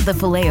you love the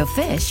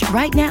Filet-O-Fish,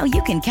 right now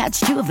you can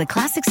catch 2 of the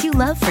classics you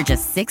love for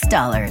just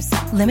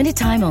 $6. Limited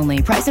time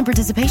only. Price and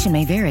participation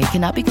may vary.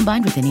 Cannot be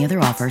combined with any other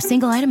offer.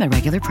 Single item at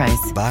regular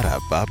price.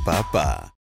 Ba-da-ba-ba-ba.